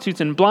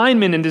prostitutes and blind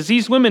men and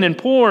diseased women and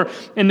poor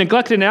and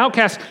neglected and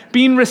outcasts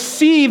being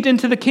received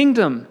into the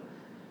kingdom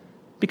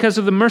because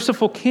of the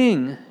merciful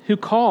King who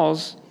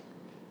calls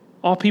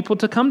all people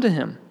to come to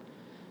him.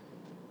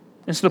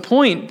 And so the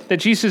point that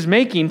Jesus is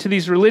making to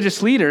these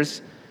religious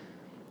leaders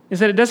is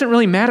that it doesn't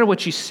really matter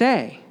what you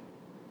say.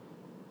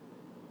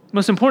 The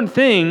most important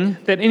thing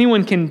that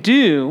anyone can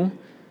do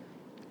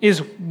is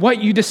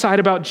what you decide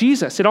about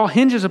Jesus. It all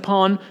hinges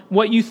upon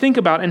what you think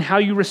about and how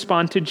you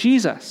respond to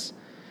Jesus.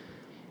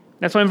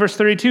 That's why in verse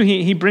 32,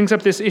 he brings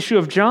up this issue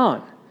of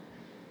John.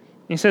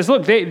 He says,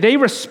 look,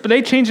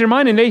 they changed their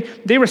mind and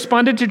they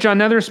responded to John.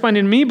 Now they're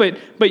responding to me,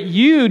 but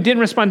you didn't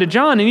respond to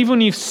John. And even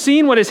when you've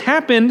seen what has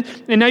happened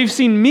and now you've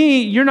seen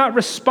me, you're not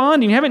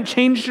responding. You haven't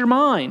changed your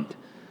mind.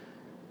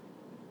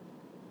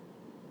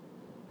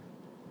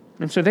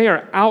 And so they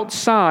are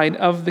outside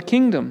of the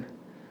kingdom.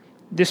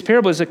 This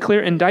parable is a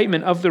clear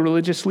indictment of the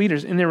religious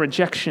leaders in their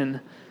rejection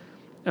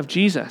of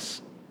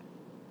Jesus.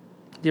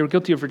 They were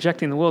guilty of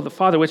rejecting the will of the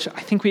Father, which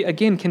I think we,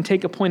 again, can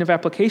take a point of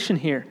application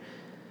here.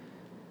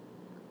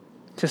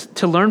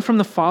 To learn from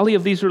the folly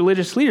of these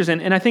religious leaders.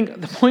 And I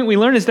think the point we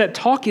learn is that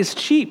talk is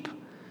cheap.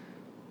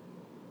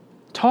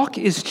 Talk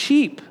is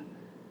cheap.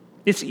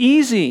 It's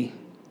easy.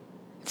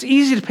 It's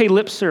easy to pay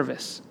lip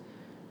service.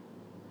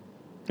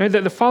 Right?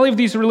 The folly of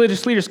these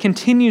religious leaders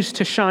continues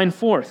to shine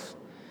forth.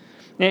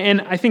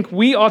 And I think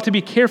we ought to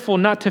be careful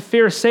not to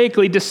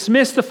pharisaical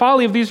dismiss the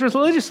folly of these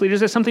religious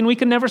leaders as something we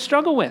can never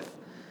struggle with.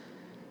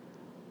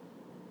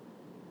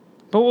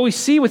 But what we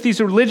see with these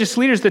religious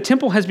leaders, the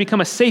temple has become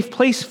a safe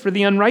place for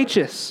the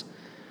unrighteous.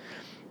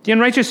 The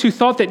unrighteous who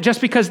thought that just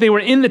because they were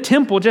in the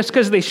temple, just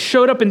because they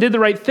showed up and did the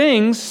right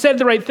things, said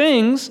the right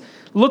things,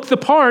 looked the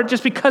part,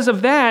 just because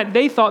of that,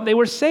 they thought they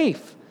were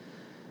safe.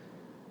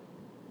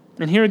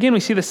 And here again, we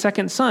see the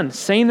second son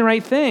saying the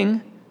right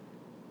thing,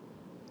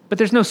 but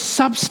there's no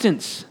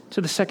substance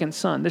to the second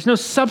son. There's no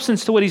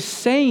substance to what he's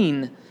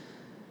saying.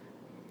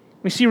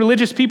 We see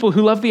religious people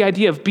who love the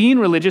idea of being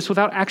religious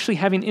without actually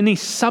having any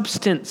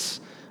substance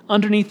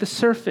underneath the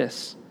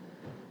surface.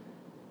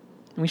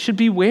 And we should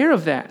beware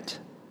of that.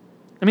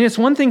 I mean, it's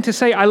one thing to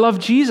say, I love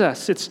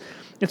Jesus.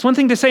 It's one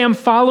thing to say, I'm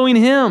following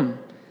him.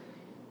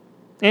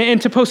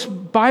 And to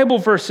post Bible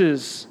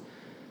verses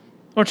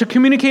or to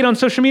communicate on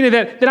social media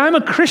that I'm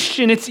a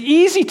Christian. It's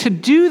easy to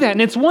do that.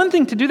 And it's one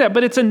thing to do that,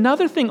 but it's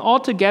another thing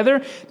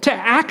altogether to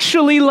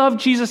actually love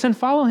Jesus and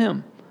follow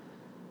him.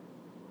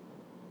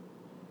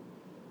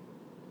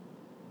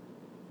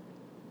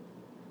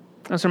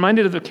 I was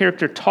reminded of the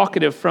character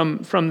Talkative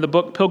from the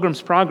book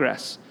Pilgrim's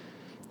Progress.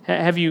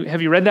 Have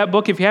you read that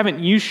book? If you haven't,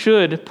 you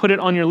should put it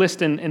on your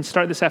list and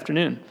start this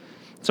afternoon.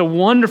 It's a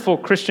wonderful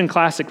Christian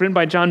classic written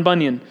by John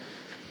Bunyan.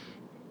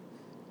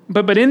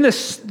 But in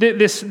this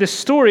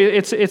story,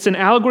 it's an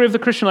allegory of the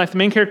Christian life. The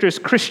main character is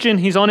Christian.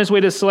 He's on his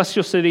way to the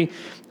celestial city.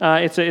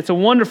 It's a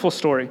wonderful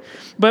story.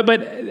 But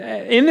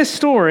in this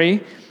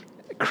story,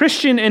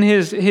 Christian and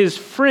his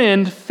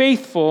friend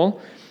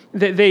Faithful,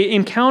 they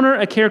encounter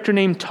a character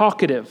named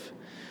Talkative.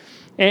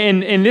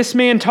 And this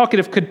man,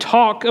 Talkative, could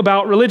talk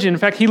about religion. In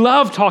fact, he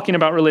loved talking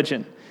about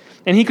religion.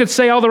 And he could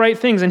say all the right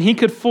things, and he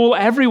could fool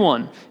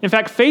everyone. In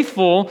fact,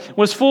 Faithful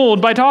was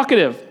fooled by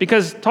Talkative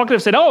because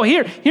Talkative said, oh,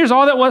 here's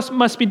all that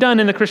must be done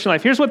in the Christian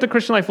life. Here's what the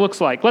Christian life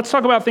looks like. Let's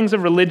talk about things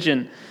of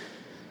religion.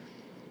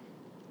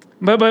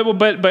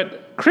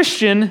 But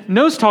Christian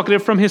knows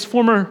Talkative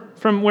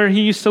from where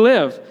he used to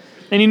live.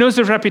 And he knows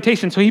his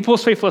reputation, so he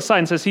pulls Faithful aside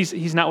and says,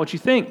 he's not what you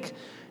think.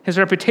 His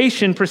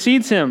reputation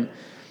precedes him.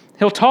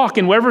 He'll talk,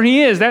 and wherever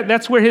he is,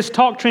 that's where his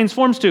talk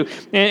transforms to.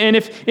 And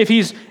if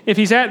he's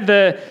at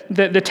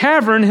the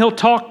tavern, he'll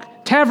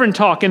talk tavern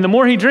talk, and the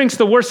more he drinks,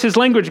 the worse his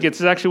language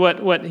gets, is actually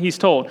what he's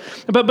told.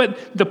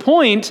 But the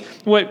point,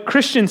 what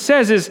Christian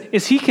says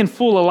is he can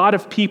fool a lot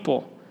of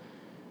people.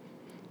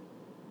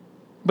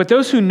 But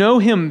those who know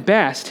him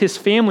best, his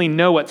family,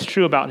 know what's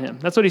true about him.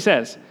 That's what he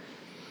says.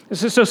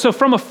 So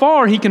from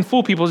afar, he can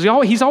fool people.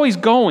 He's always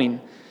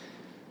going.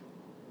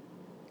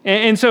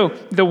 And so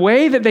the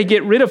way that they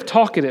get rid of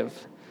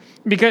Talkative,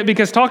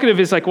 because Talkative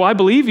is like, well, I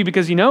believe you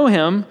because you know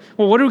him.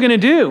 Well, what are we going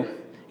to do?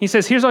 He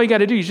says, here's all you got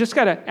to do. You just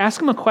got to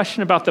ask him a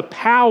question about the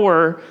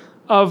power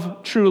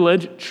of true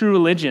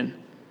religion.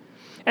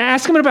 And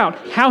ask him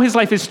about how his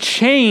life is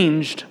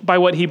changed by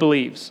what he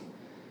believes.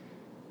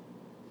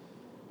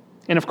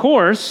 And of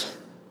course,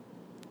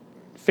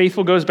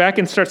 Faithful goes back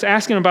and starts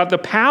asking about the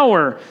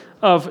power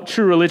of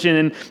true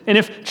religion, and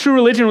if true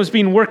religion was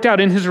being worked out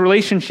in his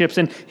relationships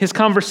and his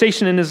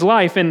conversation in his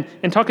life, and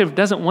Talkative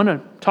doesn't want to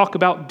talk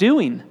about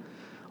doing.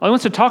 All he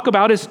wants to talk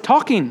about is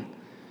talking.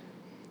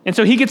 And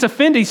so he gets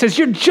offended. He says,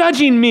 you're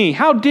judging me.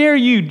 How dare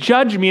you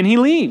judge me? And he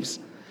leaves.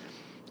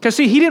 Because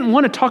see, he didn't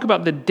want to talk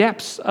about the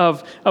depths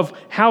of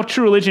how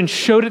true religion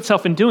showed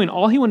itself in doing.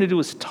 All he wanted to do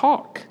was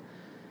talk.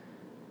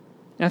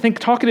 And I think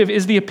Talkative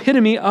is the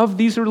epitome of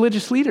these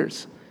religious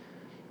leaders.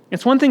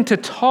 It's one thing to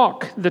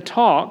talk the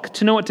talk,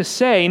 to know what to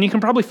say, and you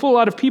can probably fool a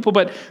lot of people,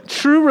 but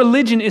true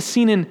religion is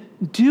seen in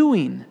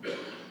doing.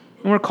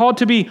 And we're called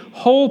to be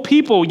whole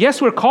people.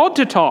 Yes, we're called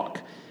to talk,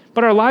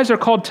 but our lives are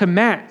called to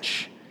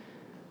match.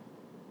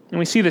 And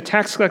we see the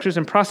tax collectors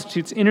and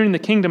prostitutes entering the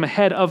kingdom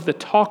ahead of the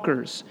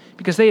talkers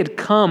because they had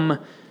come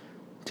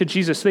to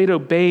Jesus. They had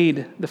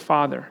obeyed the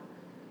Father.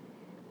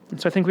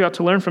 And so I think we ought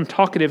to learn from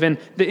Talkative and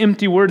the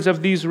empty words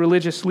of these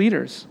religious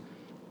leaders.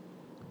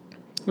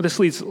 Well, this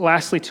leads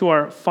lastly to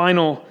our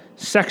final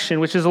section,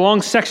 which is a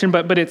long section,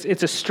 but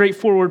it's a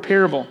straightforward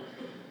parable.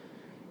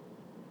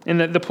 And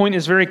the point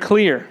is very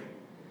clear.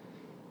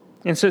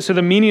 And so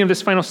the meaning of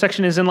this final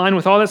section is in line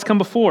with all that's come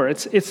before.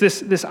 It's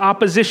this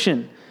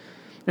opposition.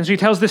 And so he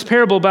tells this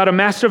parable about a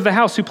master of the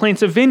house who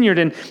plants a vineyard,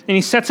 and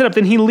he sets it up,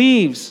 then he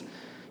leaves,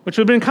 which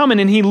would have been common,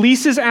 and he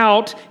leases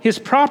out his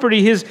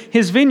property,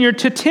 his vineyard,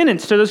 to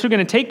tenants, to those who are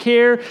going to take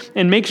care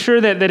and make sure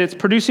that it's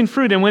producing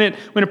fruit. And when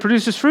it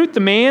produces fruit,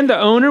 the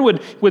owner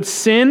would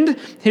send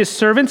his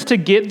servants to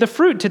get the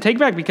fruit, to take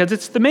back, because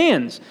it's the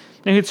man's.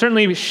 And he'd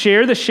certainly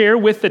share the share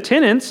with the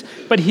tenants,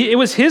 but it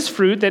was his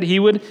fruit that he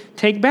would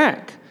take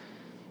back.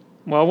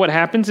 Well, what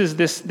happens is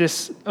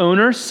this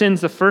owner sends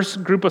the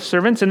first group of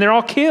servants, and they're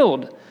all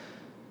killed.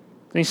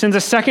 Then he sends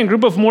a second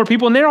group of more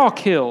people, and they're all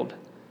killed.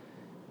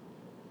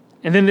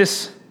 And then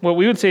this, what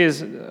we would say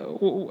is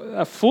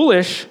a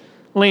foolish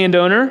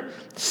landowner,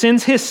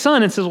 sends his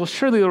son and says, well,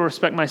 surely they'll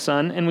respect my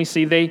son. And we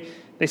see they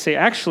say,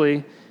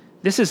 actually,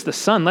 this is the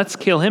son. Let's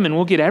kill him and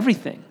we'll get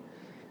everything.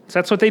 So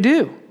that's what they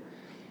do.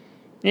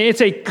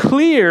 It's a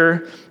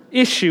clear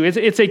issue.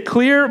 It's a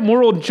clear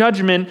moral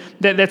judgment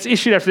that's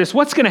issued after this.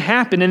 What's going to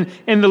happen?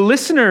 And the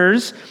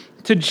listeners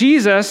to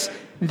Jesus,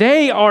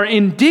 they are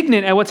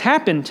indignant at what's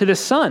happened to this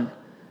son.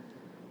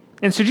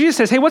 And so Jesus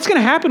says, hey, what's going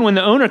to happen when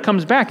the owner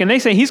comes back? And they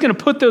say he's going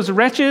to put those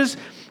wretches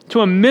to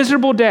a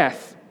miserable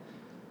death.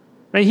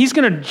 Right? He's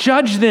going to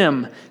judge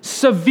them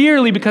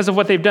severely because of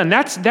what they've done.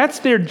 That's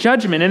their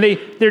judgment, and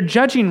they're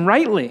judging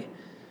rightly.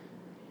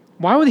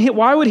 Why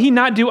would he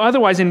not do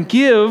otherwise and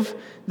give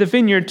the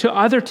vineyard to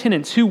other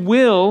tenants who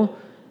will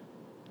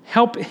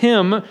help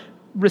him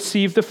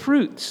receive the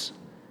fruits?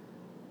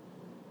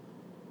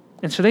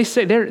 And so they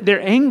say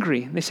they're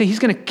angry. They say he's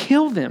going to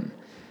kill them,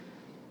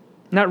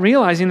 not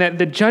realizing that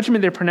the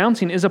judgment they're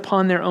pronouncing is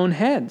upon their own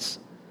heads.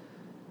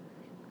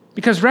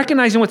 Because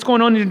recognizing what's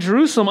going on in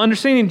Jerusalem,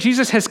 understanding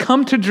Jesus has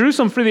come to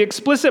Jerusalem for the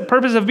explicit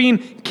purpose of being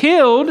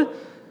killed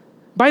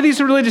by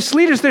these religious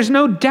leaders, there's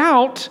no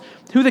doubt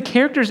who the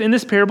characters in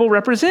this parable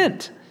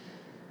represent.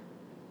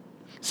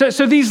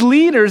 So these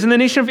leaders in the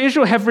nation of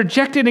Israel have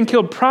rejected and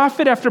killed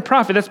prophet after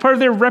prophet. That's part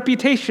of their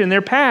reputation,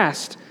 their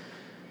past.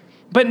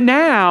 But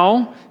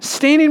now,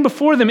 standing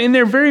before them in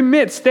their very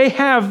midst, they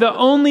have the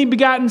only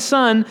begotten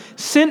Son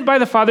sent by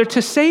the Father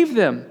to save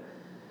them.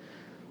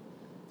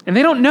 And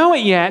they don't know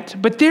it yet,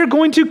 but they're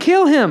going to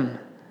kill him.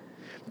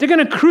 They're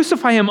going to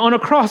crucify him on a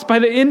cross by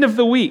the end of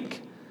the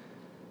week.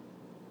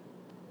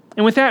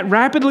 And with that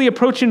rapidly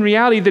approaching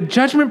reality, the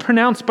judgment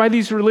pronounced by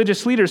these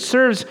religious leaders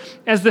serves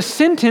as the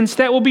sentence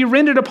that will be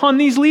rendered upon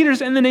these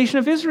leaders in the nation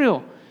of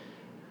Israel.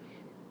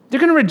 They're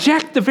going to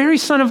reject the very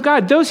Son of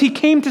God. Those he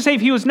came to save,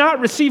 he was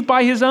not received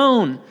by his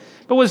own,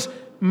 but was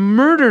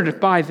murdered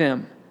by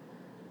them.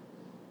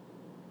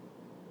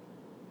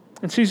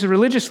 And so these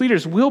religious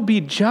leaders will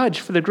be judged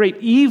for the great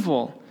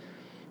evil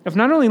of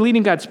not only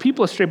leading God's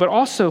people astray, but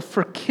also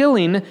for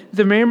killing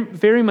the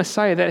very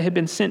Messiah that had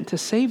been sent to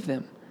save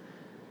them.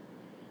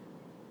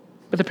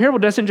 But the parable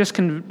doesn't just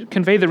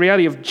convey the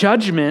reality of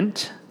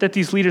judgment that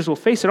these leaders will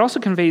face. It also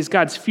conveys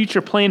God's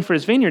future plan for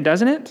his vineyard,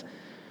 doesn't it?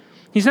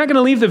 He's not going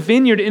to leave the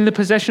vineyard in the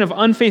possession of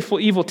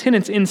unfaithful, evil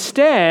tenants.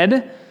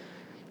 Instead,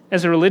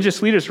 as the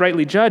religious leaders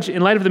rightly judge,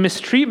 in light of the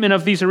mistreatment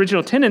of these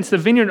original tenants, the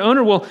vineyard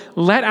owner will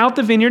let out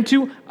the vineyard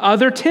to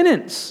other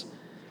tenants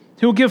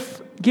who will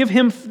give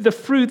him the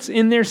fruits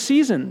in their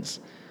seasons.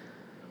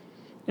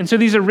 And so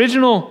these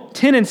original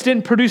tenants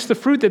didn't produce the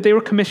fruit that they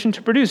were commissioned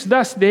to produce.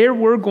 Thus, there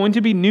were going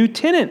to be new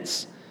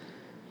tenants,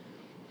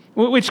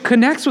 which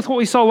connects with what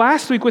we saw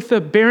last week with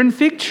the barren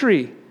fig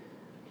tree.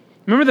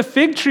 Remember, the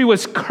fig tree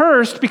was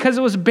cursed because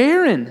it was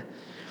barren.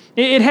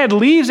 It had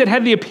leaves, it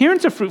had the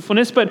appearance of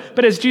fruitfulness,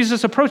 but as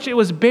Jesus approached, it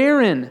was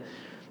barren.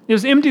 It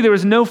was empty, there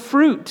was no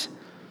fruit.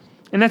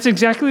 And that's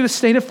exactly the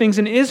state of things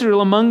in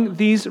Israel among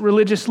these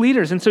religious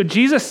leaders. And so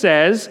Jesus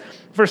says,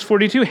 verse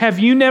 42, have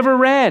you never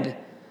read?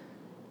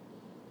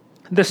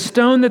 The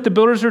stone that the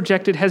builders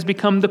rejected has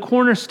become the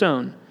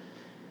cornerstone.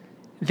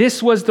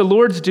 This was the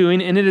Lord's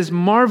doing, and it is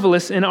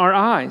marvelous in our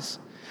eyes.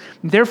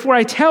 Therefore,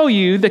 I tell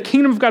you, the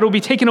kingdom of God will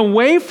be taken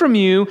away from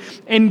you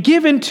and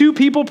given to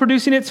people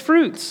producing its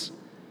fruits.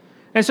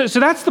 And so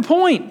that's the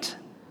point.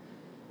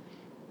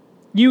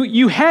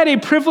 You had a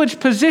privileged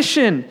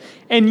position,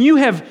 and you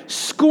have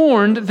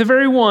scorned the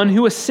very one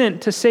who was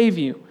sent to save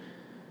you.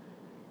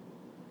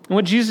 And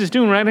what Jesus is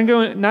doing, we're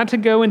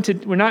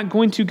not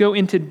going to go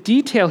into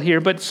detail here,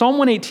 but Psalm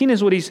 118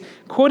 is what he's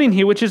quoting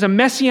here, which is a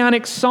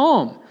messianic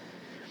psalm.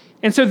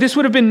 And so this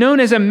would have been known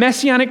as a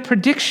messianic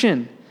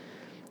prediction.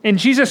 And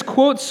Jesus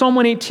quotes Psalm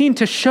 118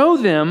 to show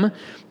them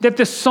that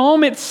the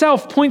psalm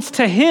itself points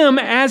to him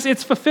as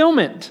its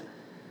fulfillment.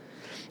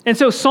 And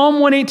so Psalm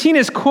 118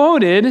 is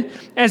quoted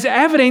as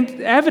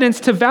evidence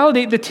to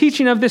validate the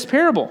teaching of this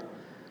parable.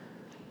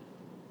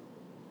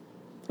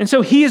 And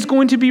so he is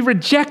going to be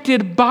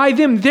rejected by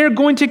them. They're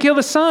going to kill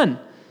the son.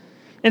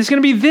 And it's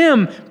going to be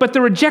them, but the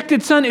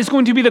rejected son is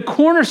going to be the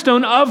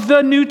cornerstone of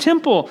the new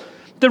temple.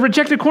 The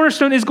rejected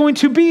cornerstone is going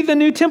to be the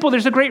new temple.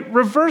 There's a great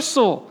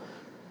reversal.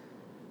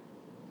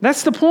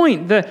 That's the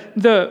point.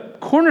 The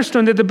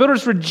cornerstone that the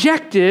builders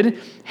rejected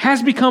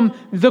has become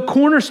the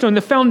cornerstone,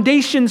 the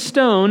foundation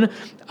stone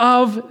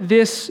of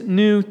this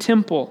new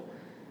temple.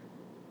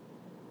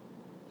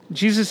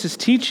 Jesus is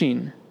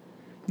teaching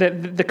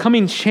that the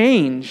coming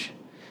change,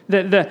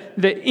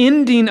 the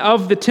ending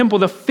of the temple,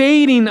 the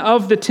fading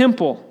of the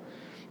temple.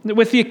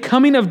 With the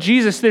coming of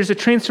Jesus, there's a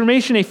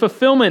transformation, a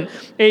fulfillment,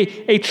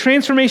 a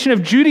transformation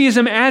of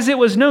Judaism as it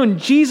was known.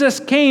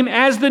 Jesus came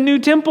as the new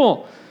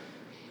temple.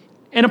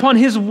 And upon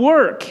his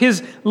work,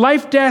 his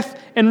life,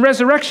 death, and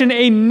resurrection,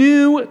 a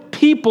new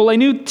people, a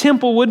new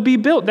temple would be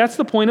built. That's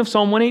the point of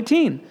Psalm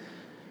 118.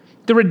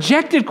 The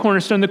rejected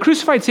cornerstone, the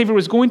crucified Savior,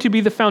 was going to be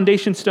the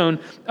foundation stone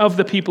of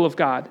the people of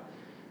God.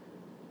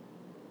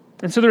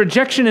 And so the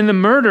rejection and the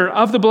murder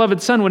of the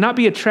beloved Son would not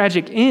be a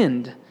tragic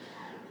end,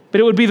 but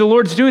it would be the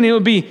Lord's doing. It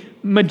would be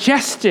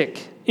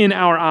majestic in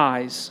our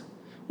eyes,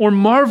 or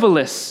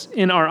marvelous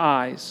in our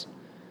eyes.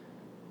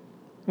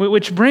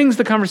 Which brings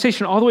the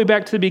conversation all the way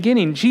back to the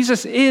beginning.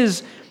 Jesus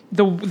is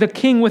the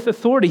king with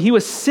authority. He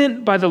was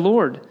sent by the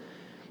Lord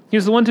He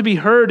was the one to be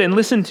heard and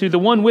listened to, the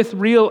one with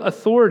real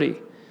authority.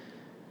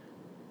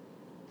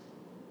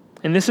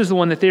 And this is the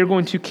one that they are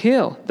going to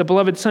kill, the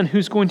beloved Son,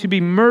 who's going to be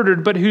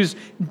murdered, but whose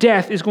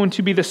death is going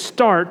to be the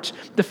start,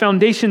 the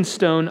foundation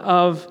stone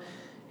of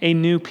a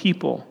new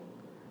people.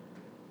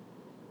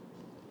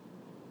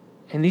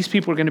 And these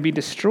people are going to be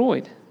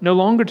destroyed, no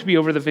longer to be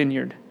over the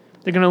vineyard.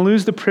 They're going to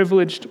lose the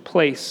privileged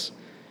place.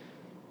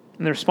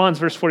 And the response,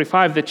 verse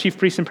 45, the chief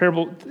priests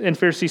and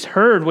Pharisees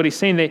heard what he's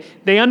saying.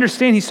 They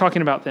understand he's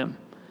talking about them.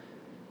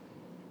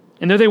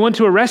 And though they want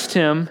to arrest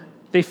him,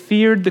 they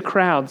feared the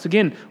crowds.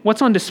 Again,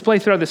 what's on display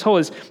throughout this whole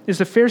is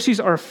the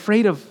Pharisees are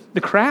afraid of the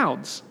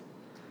crowds.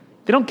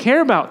 They don't care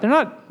about,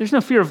 there's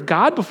no fear of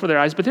God before their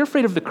eyes, but they're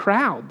afraid of the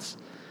crowds.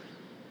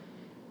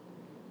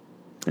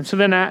 And so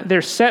then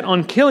they're set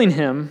on killing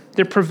him.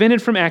 They're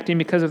prevented from acting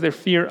because of their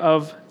fear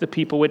of the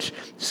people, which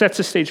sets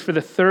the stage for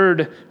the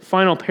third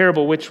final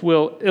parable, which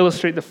will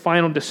illustrate the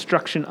final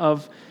destruction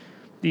of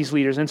these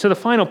leaders. And so the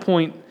final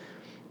point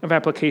of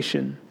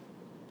application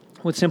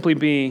would simply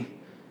be,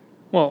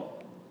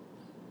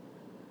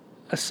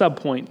 a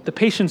sub-point, the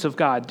patience of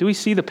God. Do we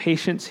see the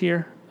patience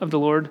here of the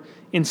Lord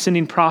in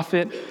sending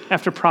prophet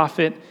after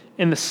prophet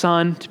and the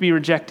Son to be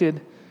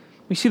rejected?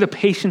 We see the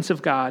patience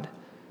of God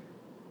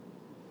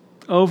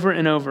over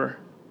and over,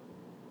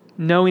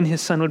 knowing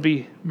his Son would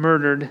be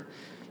murdered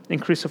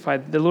and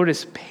crucified. The Lord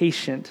is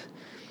patient.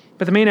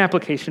 But the main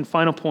application,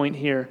 final point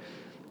here,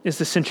 is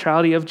the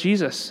centrality of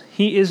Jesus.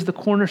 He is the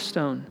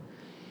cornerstone.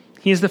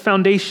 He is the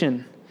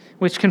foundation,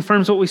 which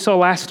confirms what we saw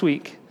last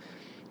week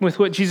with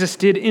what Jesus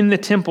did in the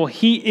temple.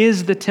 He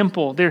is the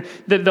temple.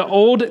 The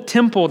old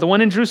temple, the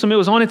one in Jerusalem, it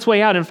was on its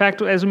way out. In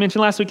fact, as we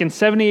mentioned last week, in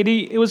 70 AD,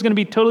 it was going to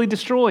be totally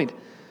destroyed.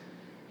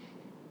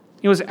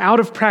 It was out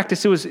of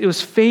practice. It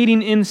was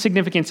fading in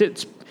significance.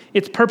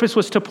 Its purpose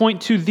was to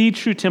point to the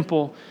true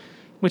temple,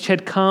 which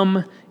had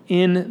come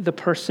in the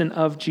person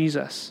of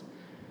Jesus.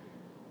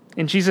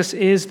 And Jesus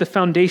is the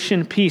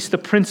foundation piece, the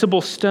principal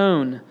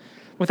stone.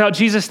 Without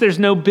Jesus, there's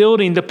no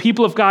building. The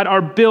people of God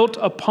are built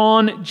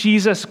upon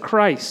Jesus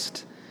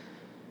Christ.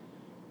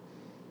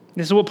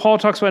 This is what Paul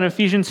talks about in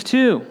Ephesians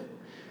 2.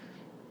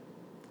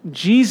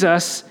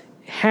 Jesus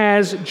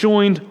has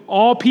joined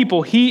all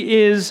people.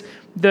 He is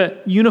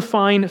the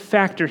unifying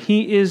factor.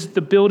 He is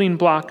the building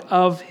block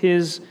of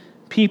his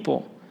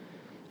people.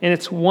 And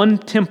it's one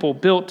temple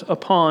built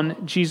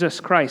upon Jesus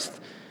Christ.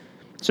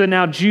 So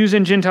now Jews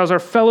and Gentiles are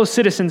fellow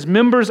citizens,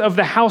 members of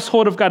the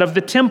household of God, of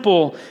the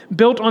temple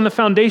built on the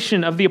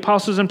foundation of the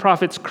apostles and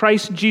prophets,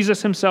 Christ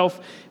Jesus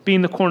himself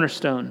being the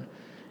cornerstone,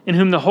 in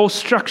whom the whole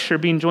structure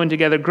being joined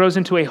together grows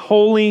into a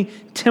holy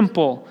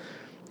temple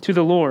to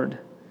the Lord.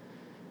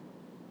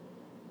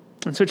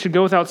 And so it should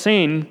go without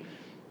saying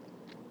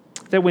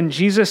that when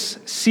Jesus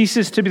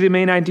ceases to be the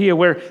main idea,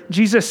 where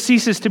Jesus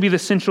ceases to be the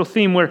central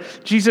theme, where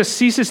Jesus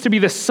ceases to be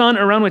the sun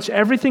around which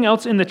everything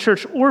else in the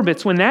church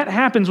orbits, when that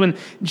happens, when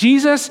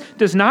Jesus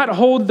does not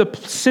hold the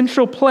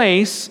central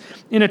place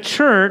in a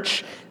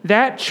church,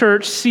 that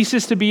church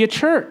ceases to be a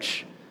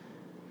church.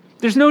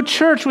 There's no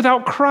church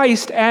without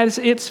Christ as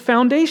its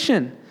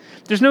foundation.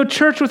 There's no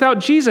church without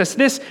Jesus.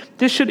 This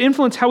should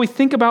influence how we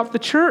think about the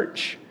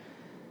church.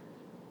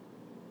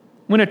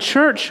 When a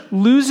church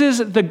loses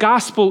the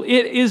gospel,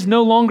 it is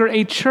no longer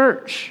a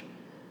church.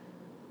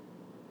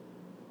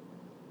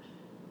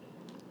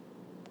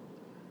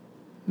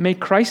 May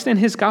Christ and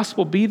his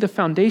gospel be the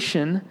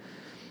foundation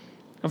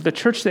of the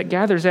church that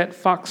gathers at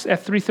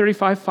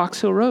 335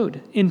 Fox Hill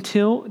Road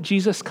until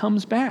Jesus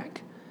comes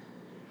back.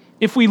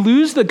 If we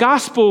lose the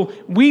gospel,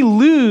 we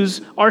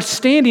lose our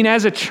standing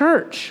as a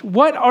church.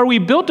 What are we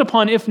built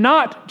upon if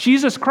not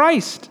Jesus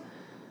Christ?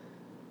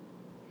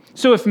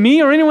 So if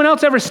me or anyone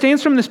else ever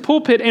stands from this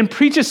pulpit and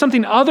preaches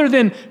something other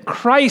than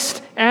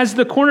Christ as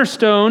the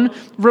cornerstone,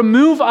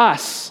 remove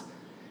us.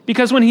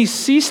 Because when he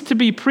ceased to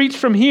be preached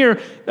from here,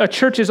 a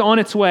church is on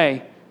its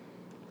way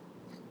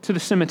to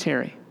the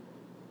cemetery.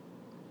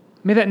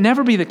 May that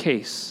never be the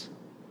case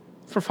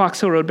for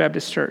Fox Hill Road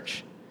Baptist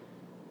Church.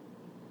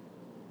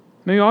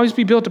 May we always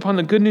be built upon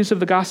the good news of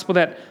the gospel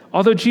that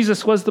although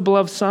Jesus was the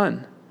beloved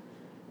Son,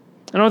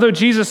 and although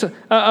Jesus,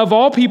 of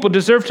all people,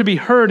 deserved to be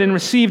heard and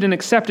received and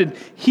accepted,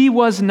 he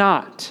was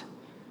not.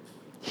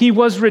 He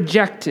was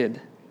rejected.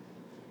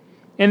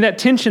 And that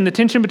tension, the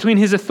tension between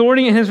his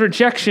authority and his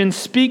rejection,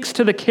 speaks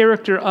to the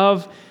character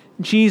of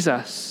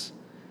Jesus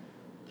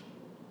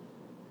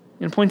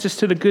and points us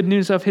to the good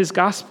news of his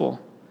gospel.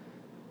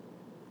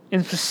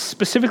 And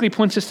specifically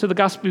points us to the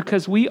gospel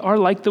because we are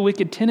like the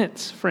wicked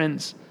tenants,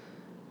 friends.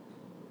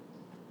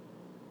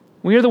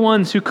 We are the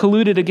ones who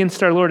colluded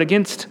against our Lord,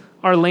 against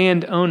our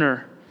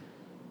landowner,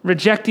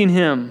 rejecting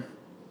him,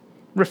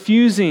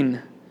 refusing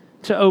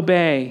to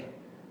obey.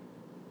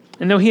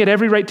 And though he had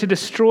every right to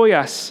destroy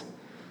us,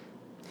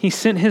 he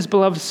sent his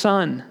beloved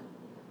Son.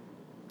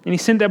 And he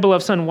sent that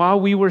beloved Son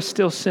while we were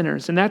still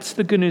sinners. And that's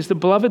the good news. The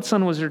beloved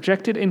Son was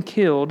rejected and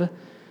killed.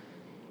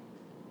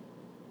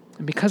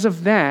 And because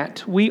of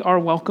that, we are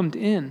welcomed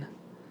in.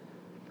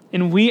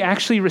 And we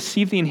actually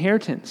receive the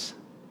inheritance.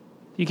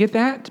 You get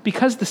that?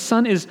 Because the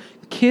Son is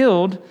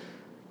killed,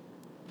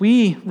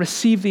 We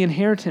receive the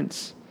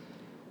inheritance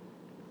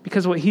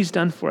because of what he's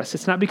done for us.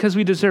 It's not because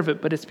we deserve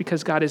it, but it's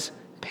because God is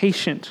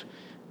patient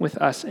with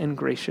us and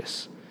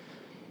gracious.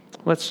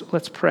 Let's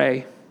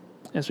pray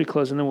as we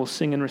close, and then we'll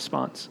sing in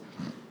response.